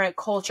like different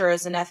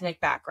cultures and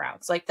ethnic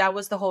backgrounds. Like that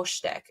was the whole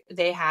shtick.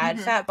 They had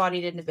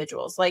fat-bodied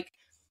individuals. Like,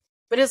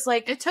 but it's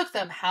like it took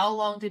them how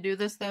long to do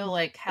this though?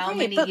 Like how right,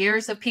 many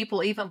years of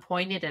people even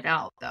pointed it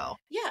out though?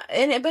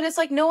 Yeah, but it's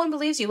like no one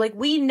believes you. Like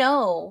we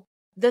know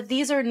that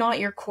these are not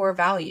your core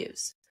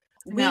values.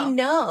 We No.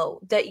 know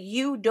that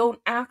you don't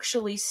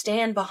actually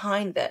stand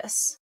behind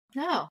this.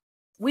 No.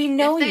 We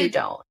know you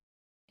don't.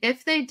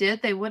 If they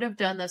did, they would have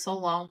done this a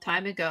long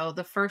time ago,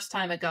 the first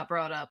time it got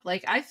brought up.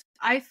 Like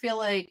I feel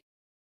like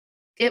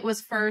it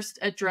was first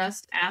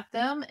addressed at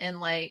them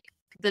in like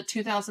the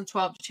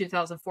 2012 to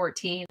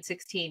 2014,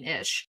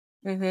 16-ish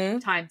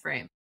time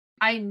frame.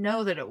 I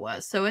know that it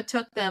was. So it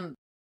took them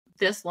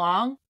this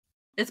long.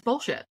 It's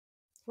bullshit.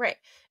 Right.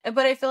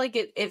 But I feel like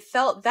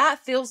that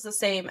feels the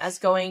same as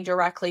going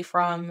directly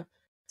from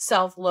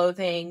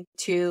self-loathing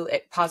to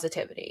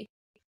positivity.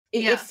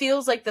 It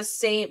feels like the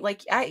same,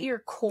 like at your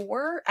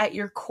core,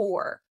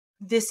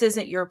 this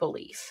isn't your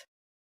belief.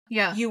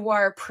 Yeah. You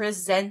are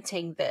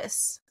presenting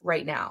this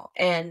right now.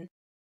 And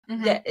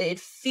that it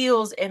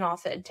feels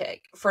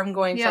inauthentic from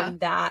going from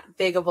that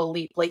big of a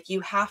leap. Like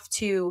you have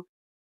to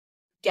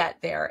get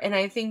there. And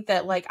I think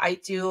that like I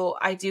do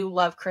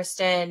love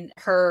Kristen.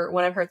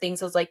 One of her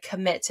things is like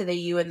commit to the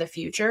you in the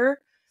future.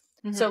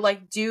 So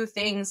like do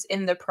things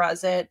in the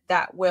present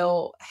that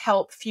will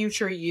help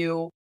future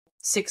you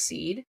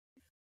succeed.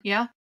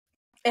 Yeah.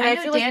 And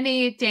I know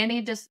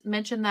Danny just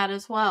mentioned that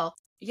as well.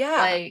 Yeah.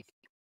 Like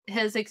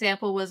his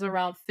example was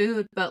around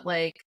food, but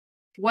like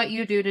what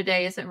you do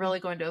today isn't really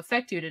going to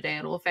affect you today.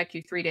 It'll affect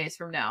you 3 days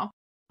from now.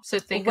 So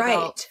think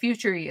about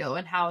future you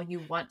and how you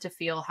want to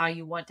feel, how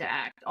you want to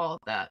act, all of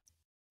that.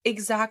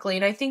 Exactly.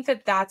 And I think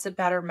that that's a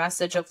better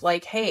message of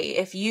like, hey,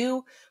 if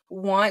you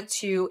want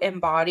to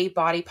embody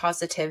body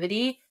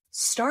positivity,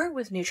 start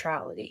with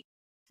neutrality.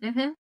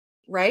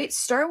 Right?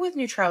 Start with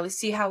neutrality.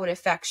 See how it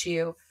affects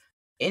you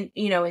in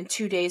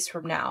 2 days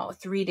from now,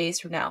 3 days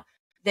from now.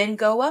 Then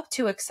go up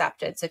to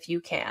acceptance if you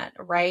can,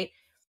 right?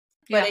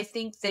 But I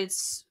think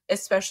that's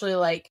especially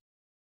like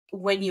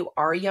when you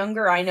are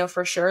younger, I know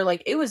for sure,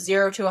 like it was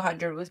 0 to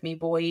 100 with me,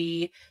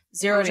 boy.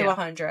 0 to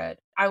 100.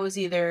 I was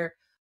either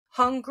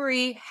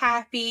hungry,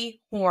 happy,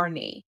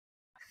 horny.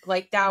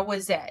 Like that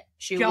was it.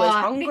 She was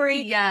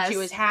hungry. She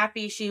was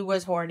happy. She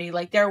was horny.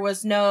 Like there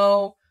was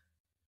no,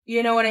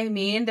 you know what I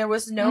mean? There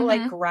was no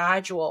like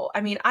gradual.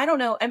 I mean, I don't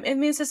know. I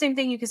mean, it's the same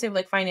thing you can say with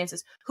like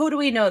finances. Who do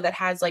we know that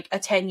has like a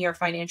 10-year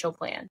financial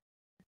plan?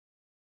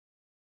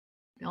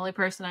 The only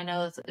person I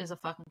know is a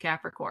fucking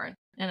Capricorn.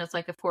 And it's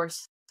like, of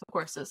course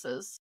this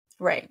is.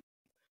 Right.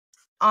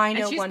 I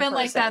know. And she's been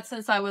like that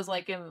since I was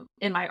like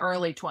in my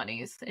early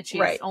 20s. And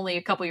she's only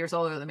a couple years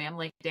older than me. I'm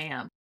like,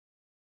 damn.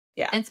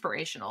 Yeah.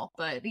 Inspirational.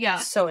 But yeah.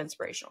 So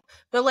inspirational.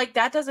 But like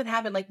that doesn't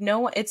happen. Like no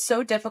one, it's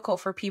so difficult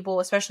for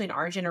people, especially in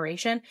our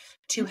generation,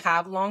 to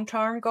have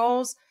long-term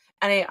goals.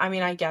 And I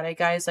mean, I get it,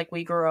 guys. Like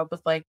we grew up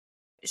with like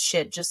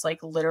shit just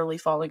like literally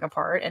falling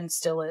apart and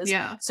still is.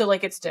 Yeah. So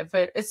like it's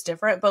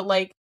different. But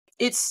like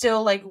it's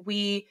still like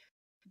we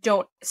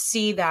don't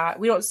see that.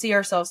 We don't see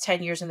ourselves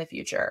 10 years in the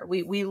future.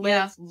 We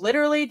live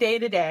literally day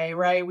to day,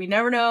 right? We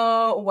never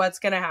know what's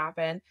going to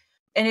happen.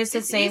 And it's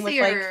the same with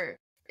like,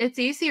 it's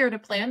easier to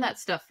plan that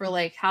stuff for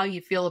like how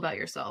you feel about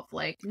yourself.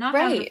 Like not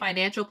having a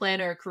financial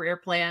plan or a career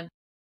plan.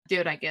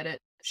 Dude, I get it.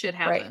 Shit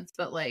happens.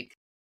 But like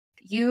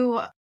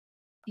you're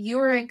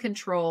in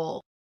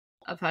control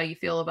of how you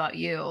feel about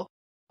you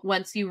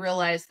once you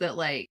realize that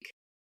like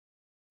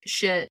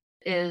shit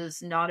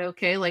is not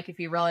okay. Like if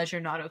you realize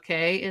you're not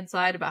okay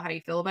inside about how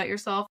you feel about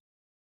yourself,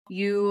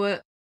 you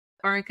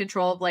are in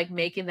control of like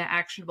making the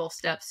actionable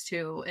steps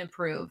to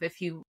improve.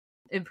 If you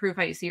improve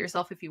how you see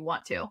yourself, if you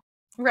want to.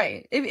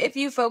 Right. If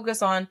you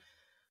focus on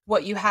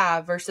what you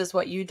have versus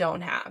what you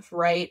don't have,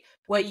 right?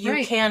 What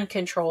you can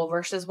control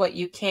versus what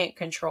you can't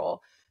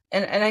control.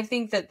 And I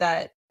think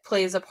that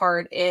plays a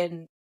part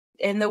in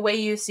the way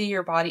you see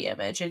your body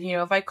image. And,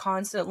 if I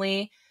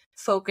constantly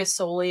focus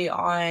solely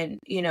on,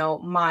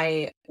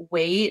 my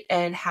weight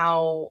and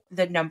how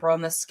the number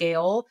on the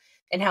scale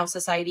and how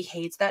society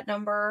hates that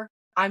number,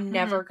 I'm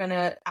never going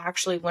to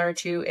actually learn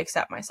to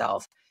accept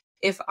myself.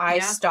 If I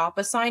Yeah. stop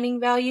assigning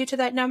value to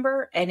that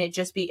number and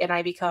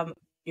I become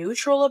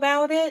neutral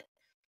about it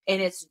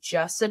and it's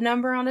just a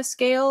number on a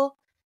scale,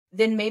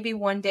 then maybe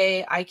one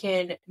day I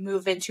can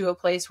move into a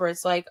place where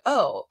it's like,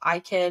 oh, I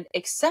can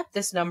accept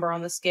this number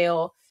on the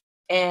scale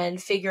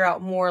and figure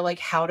out more like,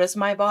 how does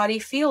my body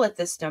feel at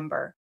this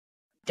number?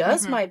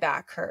 Does my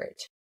back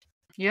hurt?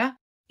 Yeah.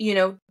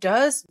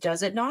 Does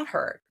it not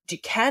hurt?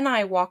 Can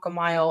I walk a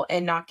mile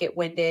and not get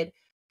winded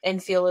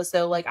and feel as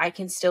though like I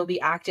can still be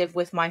active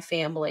with my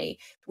family,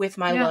 with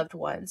my Yeah. loved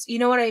ones? You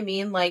know what I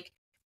mean? Like,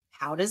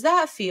 how does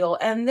that feel?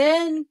 And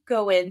then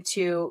go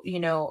into,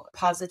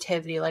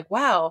 positivity, like,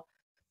 wow,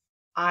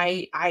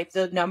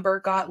 the number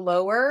got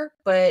lower,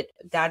 but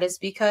that is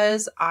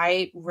because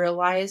I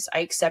realized I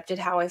accepted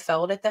how I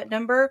felt at that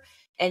number.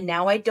 And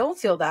now I don't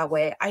feel that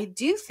way. I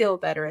do feel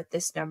better at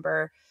this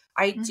number.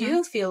 I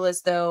do feel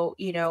as though,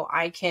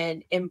 I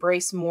can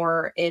embrace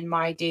more in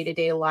my day to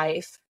day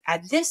life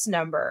at this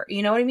number.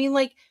 You know what I mean?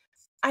 Like,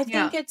 I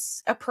think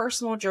it's a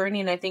personal journey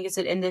and I think it's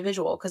an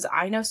individual because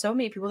I know so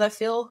many people that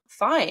feel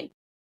fine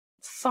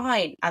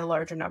at a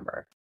larger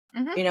number,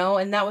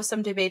 and that was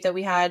some debate that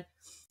we had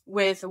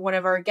with one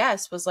of our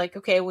guests was like,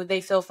 okay, well,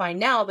 they feel fine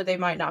now, but they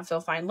might not feel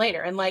fine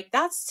later. And like,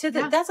 that's up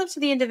to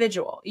the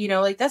individual,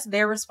 like that's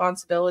their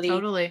responsibility.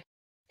 Totally.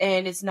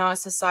 And it's not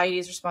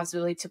society's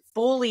responsibility to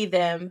bully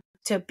them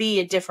to be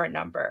a different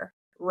number.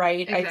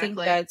 Right. Exactly. I think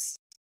that's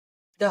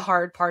the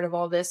hard part of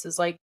all this is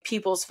like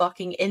people's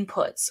fucking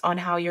inputs on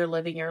how you're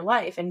living your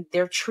life and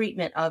their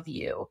treatment of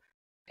you.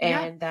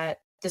 And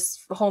that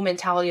this whole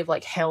mentality of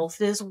like health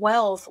is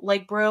wealth.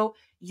 Like, bro,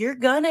 you're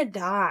gonna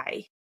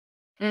die.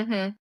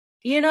 Like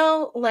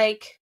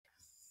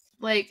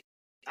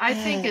I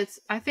think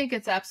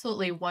it's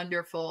absolutely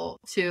wonderful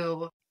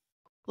to,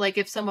 like,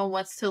 if someone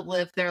wants to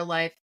live their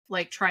life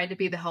like trying to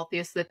be the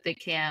healthiest that they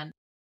can,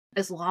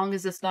 as long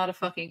as it's not a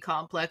fucking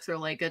complex or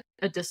like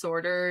a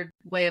disordered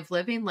way of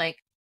living, like,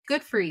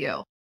 good for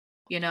you.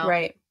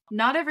 right.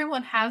 Not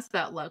everyone has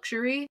that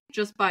luxury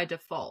just by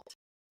default.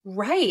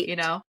 Right.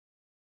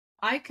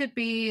 I could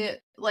be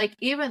like,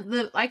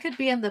 I could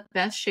be in the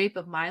best shape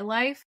of my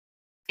life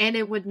and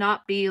it would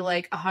not be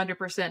like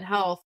 100%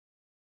 health,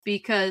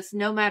 because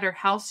no matter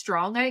how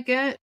strong I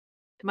get,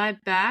 my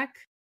back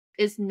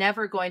is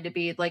never going to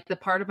be like, the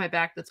part of my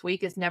back that's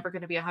weak is never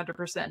going to be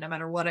 100% no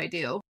matter what I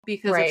do,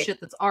 because of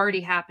shit that's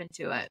already happened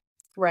to it.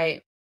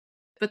 Right.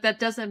 But that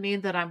doesn't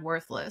mean that I'm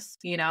worthless,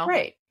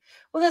 Right.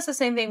 Well, that's the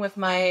same thing with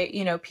my,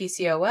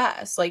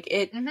 PCOS. Like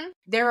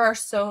there are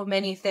so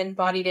many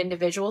thin-bodied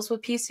individuals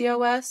with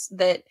PCOS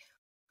that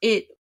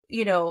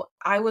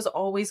I was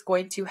always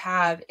going to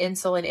have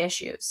insulin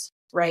issues,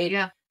 right?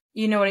 Yeah.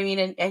 You know what I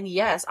mean? And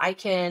yes, I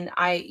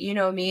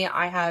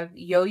have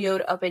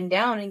yo-yoed up and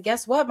down, and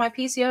guess what? My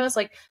PCOS,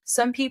 like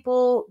some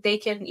people, they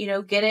can,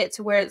 get it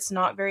to where it's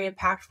not very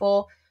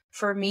impactful.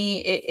 For me,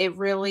 it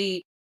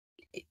really,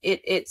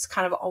 it's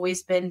kind of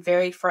always been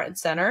very front and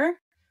center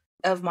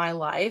of my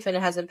life, and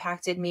it has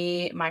impacted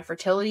me, my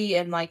fertility,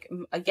 and like,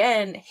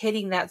 again,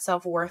 hitting that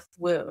self-worth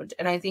wound.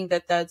 And I think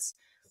that that's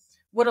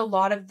what a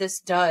lot of this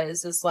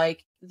does is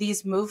like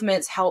these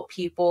movements help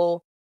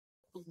people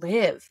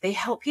live. They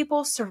help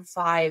people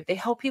survive. They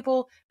help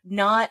people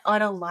not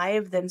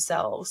unalive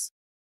themselves.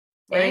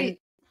 Right. And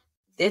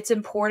it's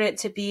important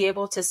to be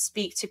able to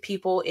speak to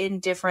people in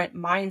different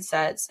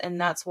mindsets. And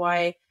that's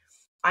why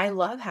I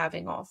love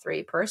having all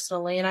three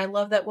personally. And I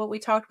love that what we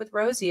talked with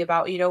Rosie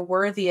about,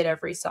 worthy at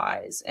every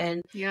size.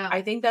 And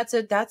I think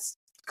that's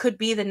could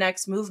be the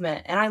next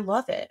movement. And I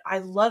love it. I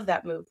love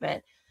that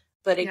movement.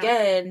 But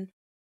again,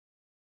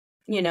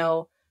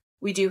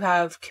 we do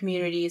have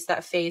communities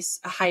that face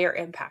a higher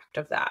impact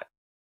of that.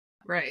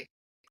 Right.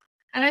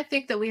 And I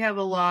think that we have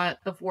a lot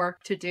of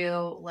work to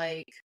do,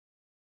 like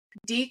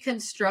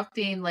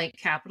deconstructing like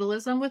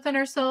capitalism within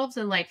ourselves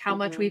and like how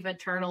much we've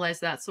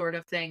internalized that sort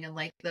of thing, and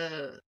like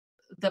the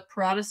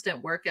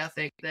Protestant work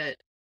ethic that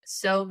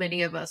so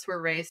many of us were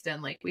raised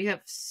in. Like, we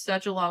have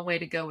such a long way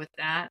to go with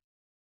that,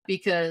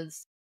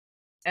 because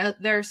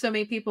there are so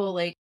many people,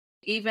 like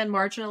even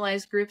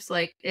marginalized groups,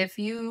 like if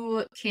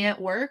you can't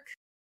work,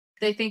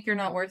 they think you're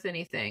not worth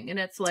anything. And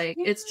it's like,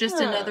 it's just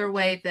another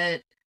way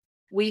that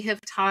we have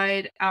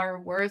tied our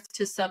worth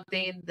to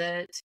something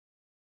that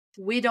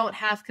we don't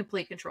have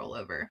complete control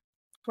over.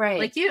 Right.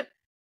 Like you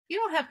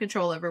don't have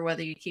control over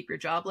whether you keep your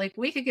job. Like,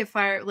 we could get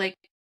fired. Like,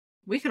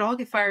 we could all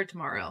get fired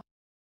tomorrow.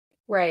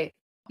 Right.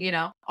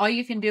 All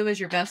you can do is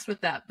your best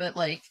with that. But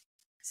like,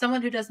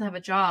 someone who doesn't have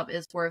a job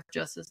is worth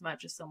just as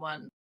much as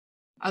someone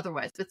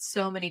otherwise. But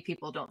so many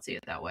people don't see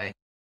it that way.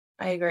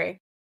 I agree.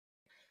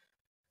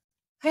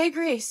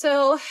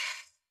 So,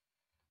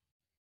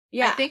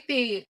 yeah. I think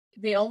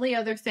the only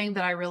other thing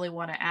that I really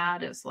want to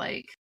add is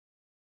like,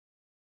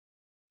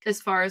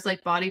 as far as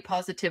like body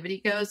positivity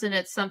goes, and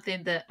it's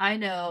something that I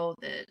know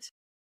that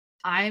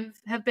I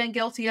have been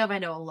guilty of. I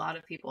know a lot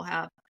of people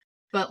have,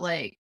 but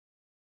like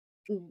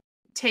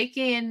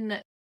taking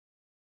the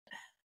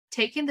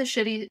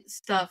shitty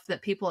stuff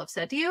that people have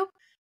said to you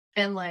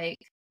and like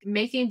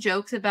making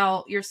jokes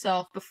about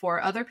yourself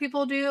before other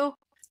people do,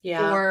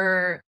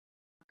 or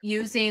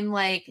using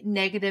like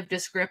negative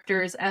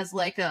descriptors as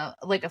like a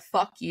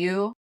fuck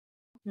you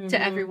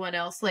to everyone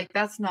else. Like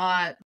that's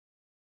not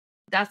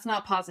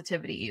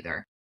positivity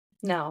either.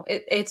 No,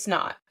 it's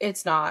not.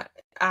 It's not.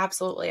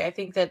 Absolutely. I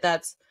think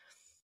that's,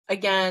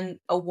 again,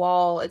 a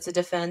wall. It's a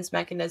defense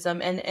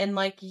mechanism. And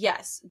like,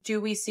 yes, do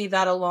we see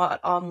that a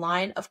lot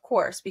online? Of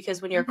course,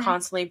 because when you're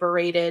constantly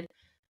berated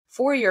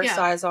for your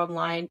size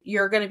online,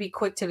 you're going to be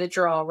quick to the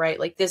draw, right?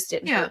 Like, this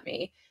didn't hurt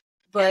me.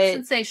 But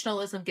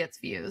sensationalism gets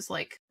views.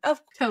 Like,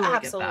 totally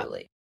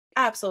absolutely.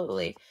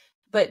 Absolutely.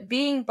 But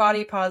being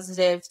body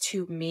positive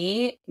to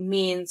me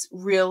means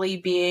really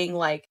being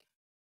like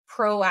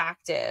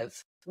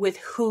proactive with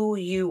who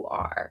you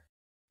are.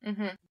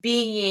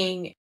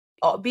 Being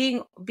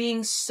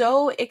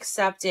so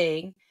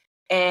accepting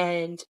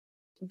and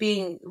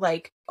being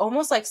like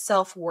almost like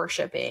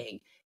self-worshiping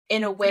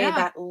in a way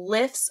that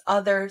lifts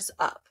others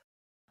up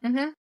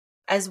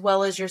as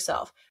well as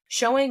yourself.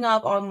 Showing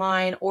up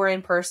online or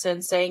in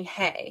person saying,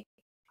 hey,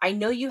 I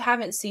know you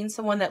haven't seen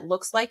someone that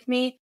looks like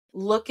me.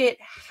 Look at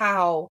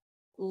how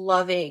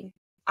loving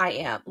I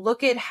am.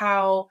 Look at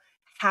how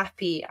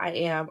happy I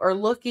am. Or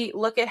look at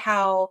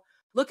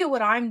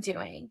what I'm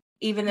doing.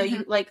 Even though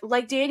you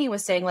like Danny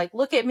was saying, like,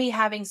 look at me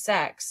having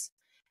sex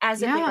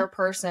as a bigger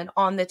person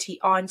on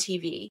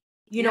TV.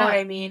 You know what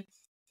I mean?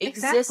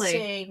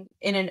 Exactly.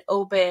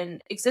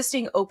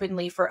 Existing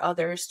openly for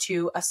others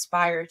to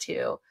aspire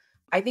to.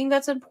 I think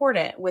that's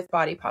important with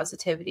body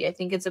positivity. I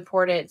think it's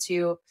important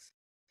to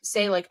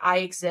say, like, I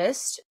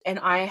exist and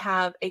I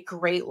have a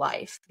great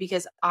life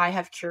because I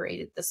have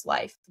curated this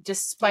life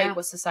despite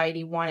what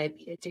society wanted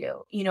me to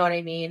do. You know what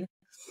I mean?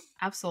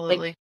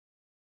 Absolutely. Like,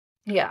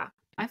 yeah.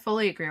 I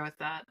fully agree with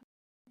that.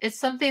 It's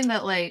something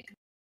that, like,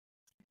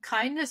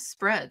 kindness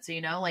spreads,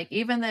 you know? Like,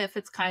 even if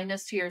it's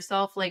kindness to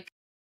yourself, like,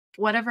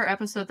 whatever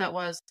episode that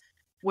was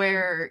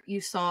where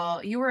you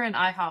were in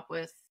IHOP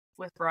with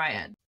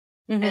Brian.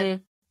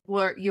 And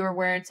where you were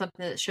wearing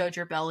something that showed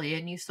your belly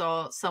and you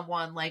saw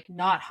someone like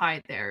not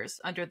hide theirs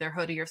under their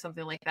hoodie or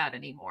something like that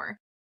anymore.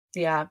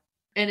 Yeah.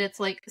 And it's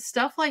like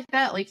stuff like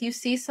that. Like you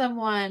see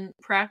someone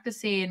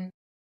practicing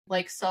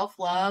like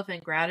self-love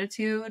and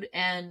gratitude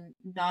and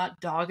not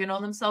dogging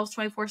on themselves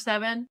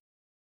 24/7.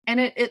 And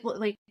it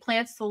like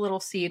plants the little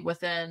seed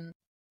within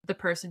the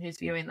person who's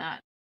viewing that.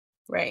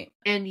 Right.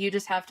 And you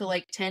just have to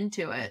like tend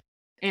to it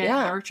and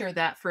nurture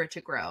that for it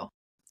to grow.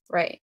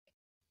 Right.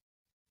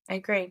 I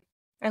agree.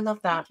 I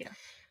love that. Thank you.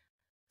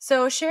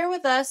 So share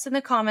with us in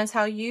the comments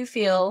how you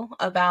feel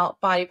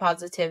about body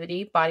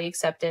positivity, body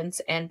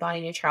acceptance, and body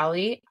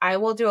neutrality. I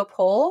will do a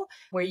poll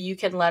where you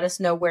can let us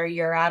know where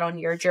you're at on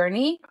your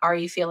journey. Are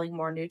you feeling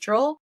more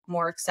neutral,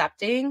 more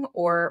accepting,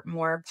 or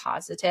more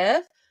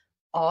positive?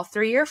 All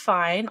three are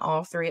fine.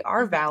 All three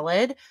are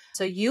valid.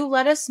 So you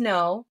let us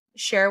know.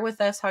 Share with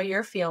us how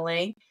you're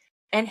feeling.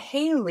 And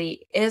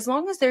Haley, as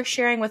long as they're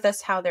sharing with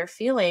us how they're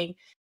feeling,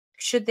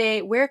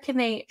 where can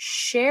they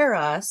share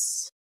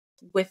us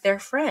with their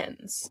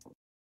friends?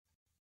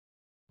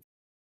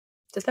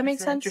 Does that make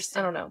sense?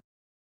 I don't know.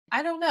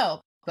 I don't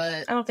know,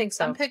 but I don't think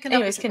so. I'm picking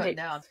up what you're putting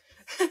down.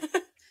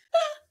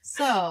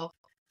 So,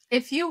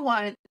 if you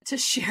want to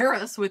share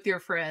us with your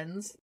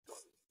friends,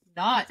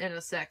 not in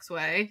a sex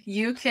way,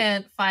 you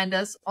can find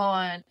us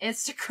on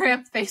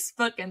Instagram,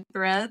 Facebook, and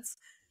Threads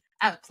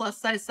at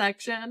Plus Size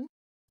Section,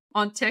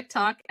 on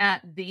TikTok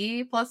at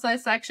The Plus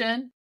Size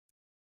Section.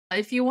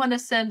 If you want to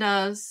send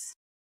us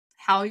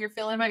how you're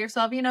feeling about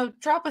yourself, you know,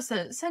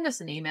 send us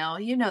an email.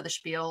 You know the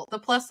spiel,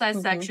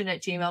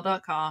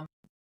 theplussizesection@gmail.com.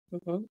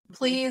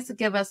 Please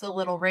give us a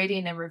little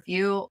rating and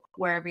review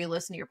wherever you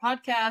listen to your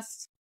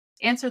podcasts.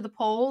 Answer the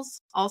polls.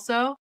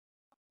 Also,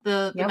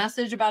 the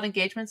message about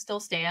engagement still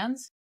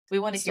stands. We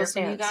want to hear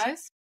from you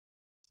guys.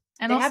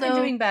 And they have been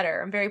doing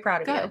better. I'm very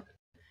proud of you.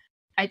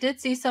 I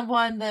did see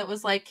someone that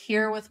was like,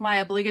 here with my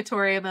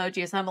obligatory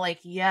emojis. I'm like,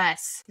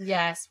 yes.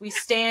 Yes, we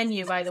stan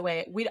you, by the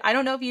way. I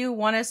don't know if you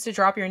want us to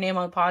drop your name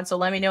on the pod, so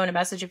let me know in a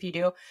message if you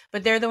do.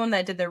 But they're the one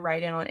that did the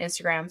write-in on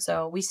Instagram,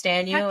 so we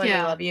stan you and we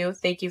love you.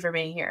 Thank you for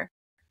being here.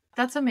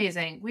 That's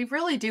amazing. We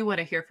really do want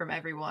to hear from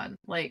everyone.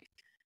 Like,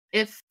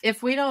 if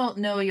we don't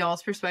know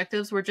y'all's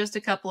perspectives, we're just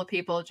a couple of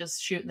people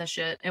just shooting the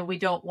shit, and we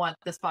don't want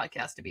this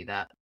podcast to be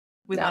that.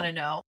 We want to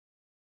know.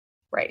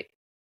 Right.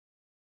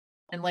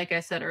 And like I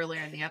said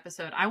earlier in the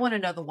episode, I want to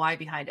know the why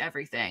behind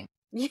everything.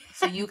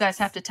 So you guys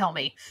have to tell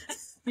me.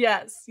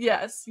 Yes.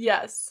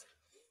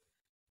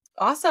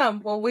 Awesome.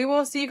 Well, we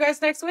will see you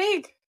guys next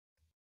week.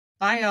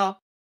 Bye, y'all.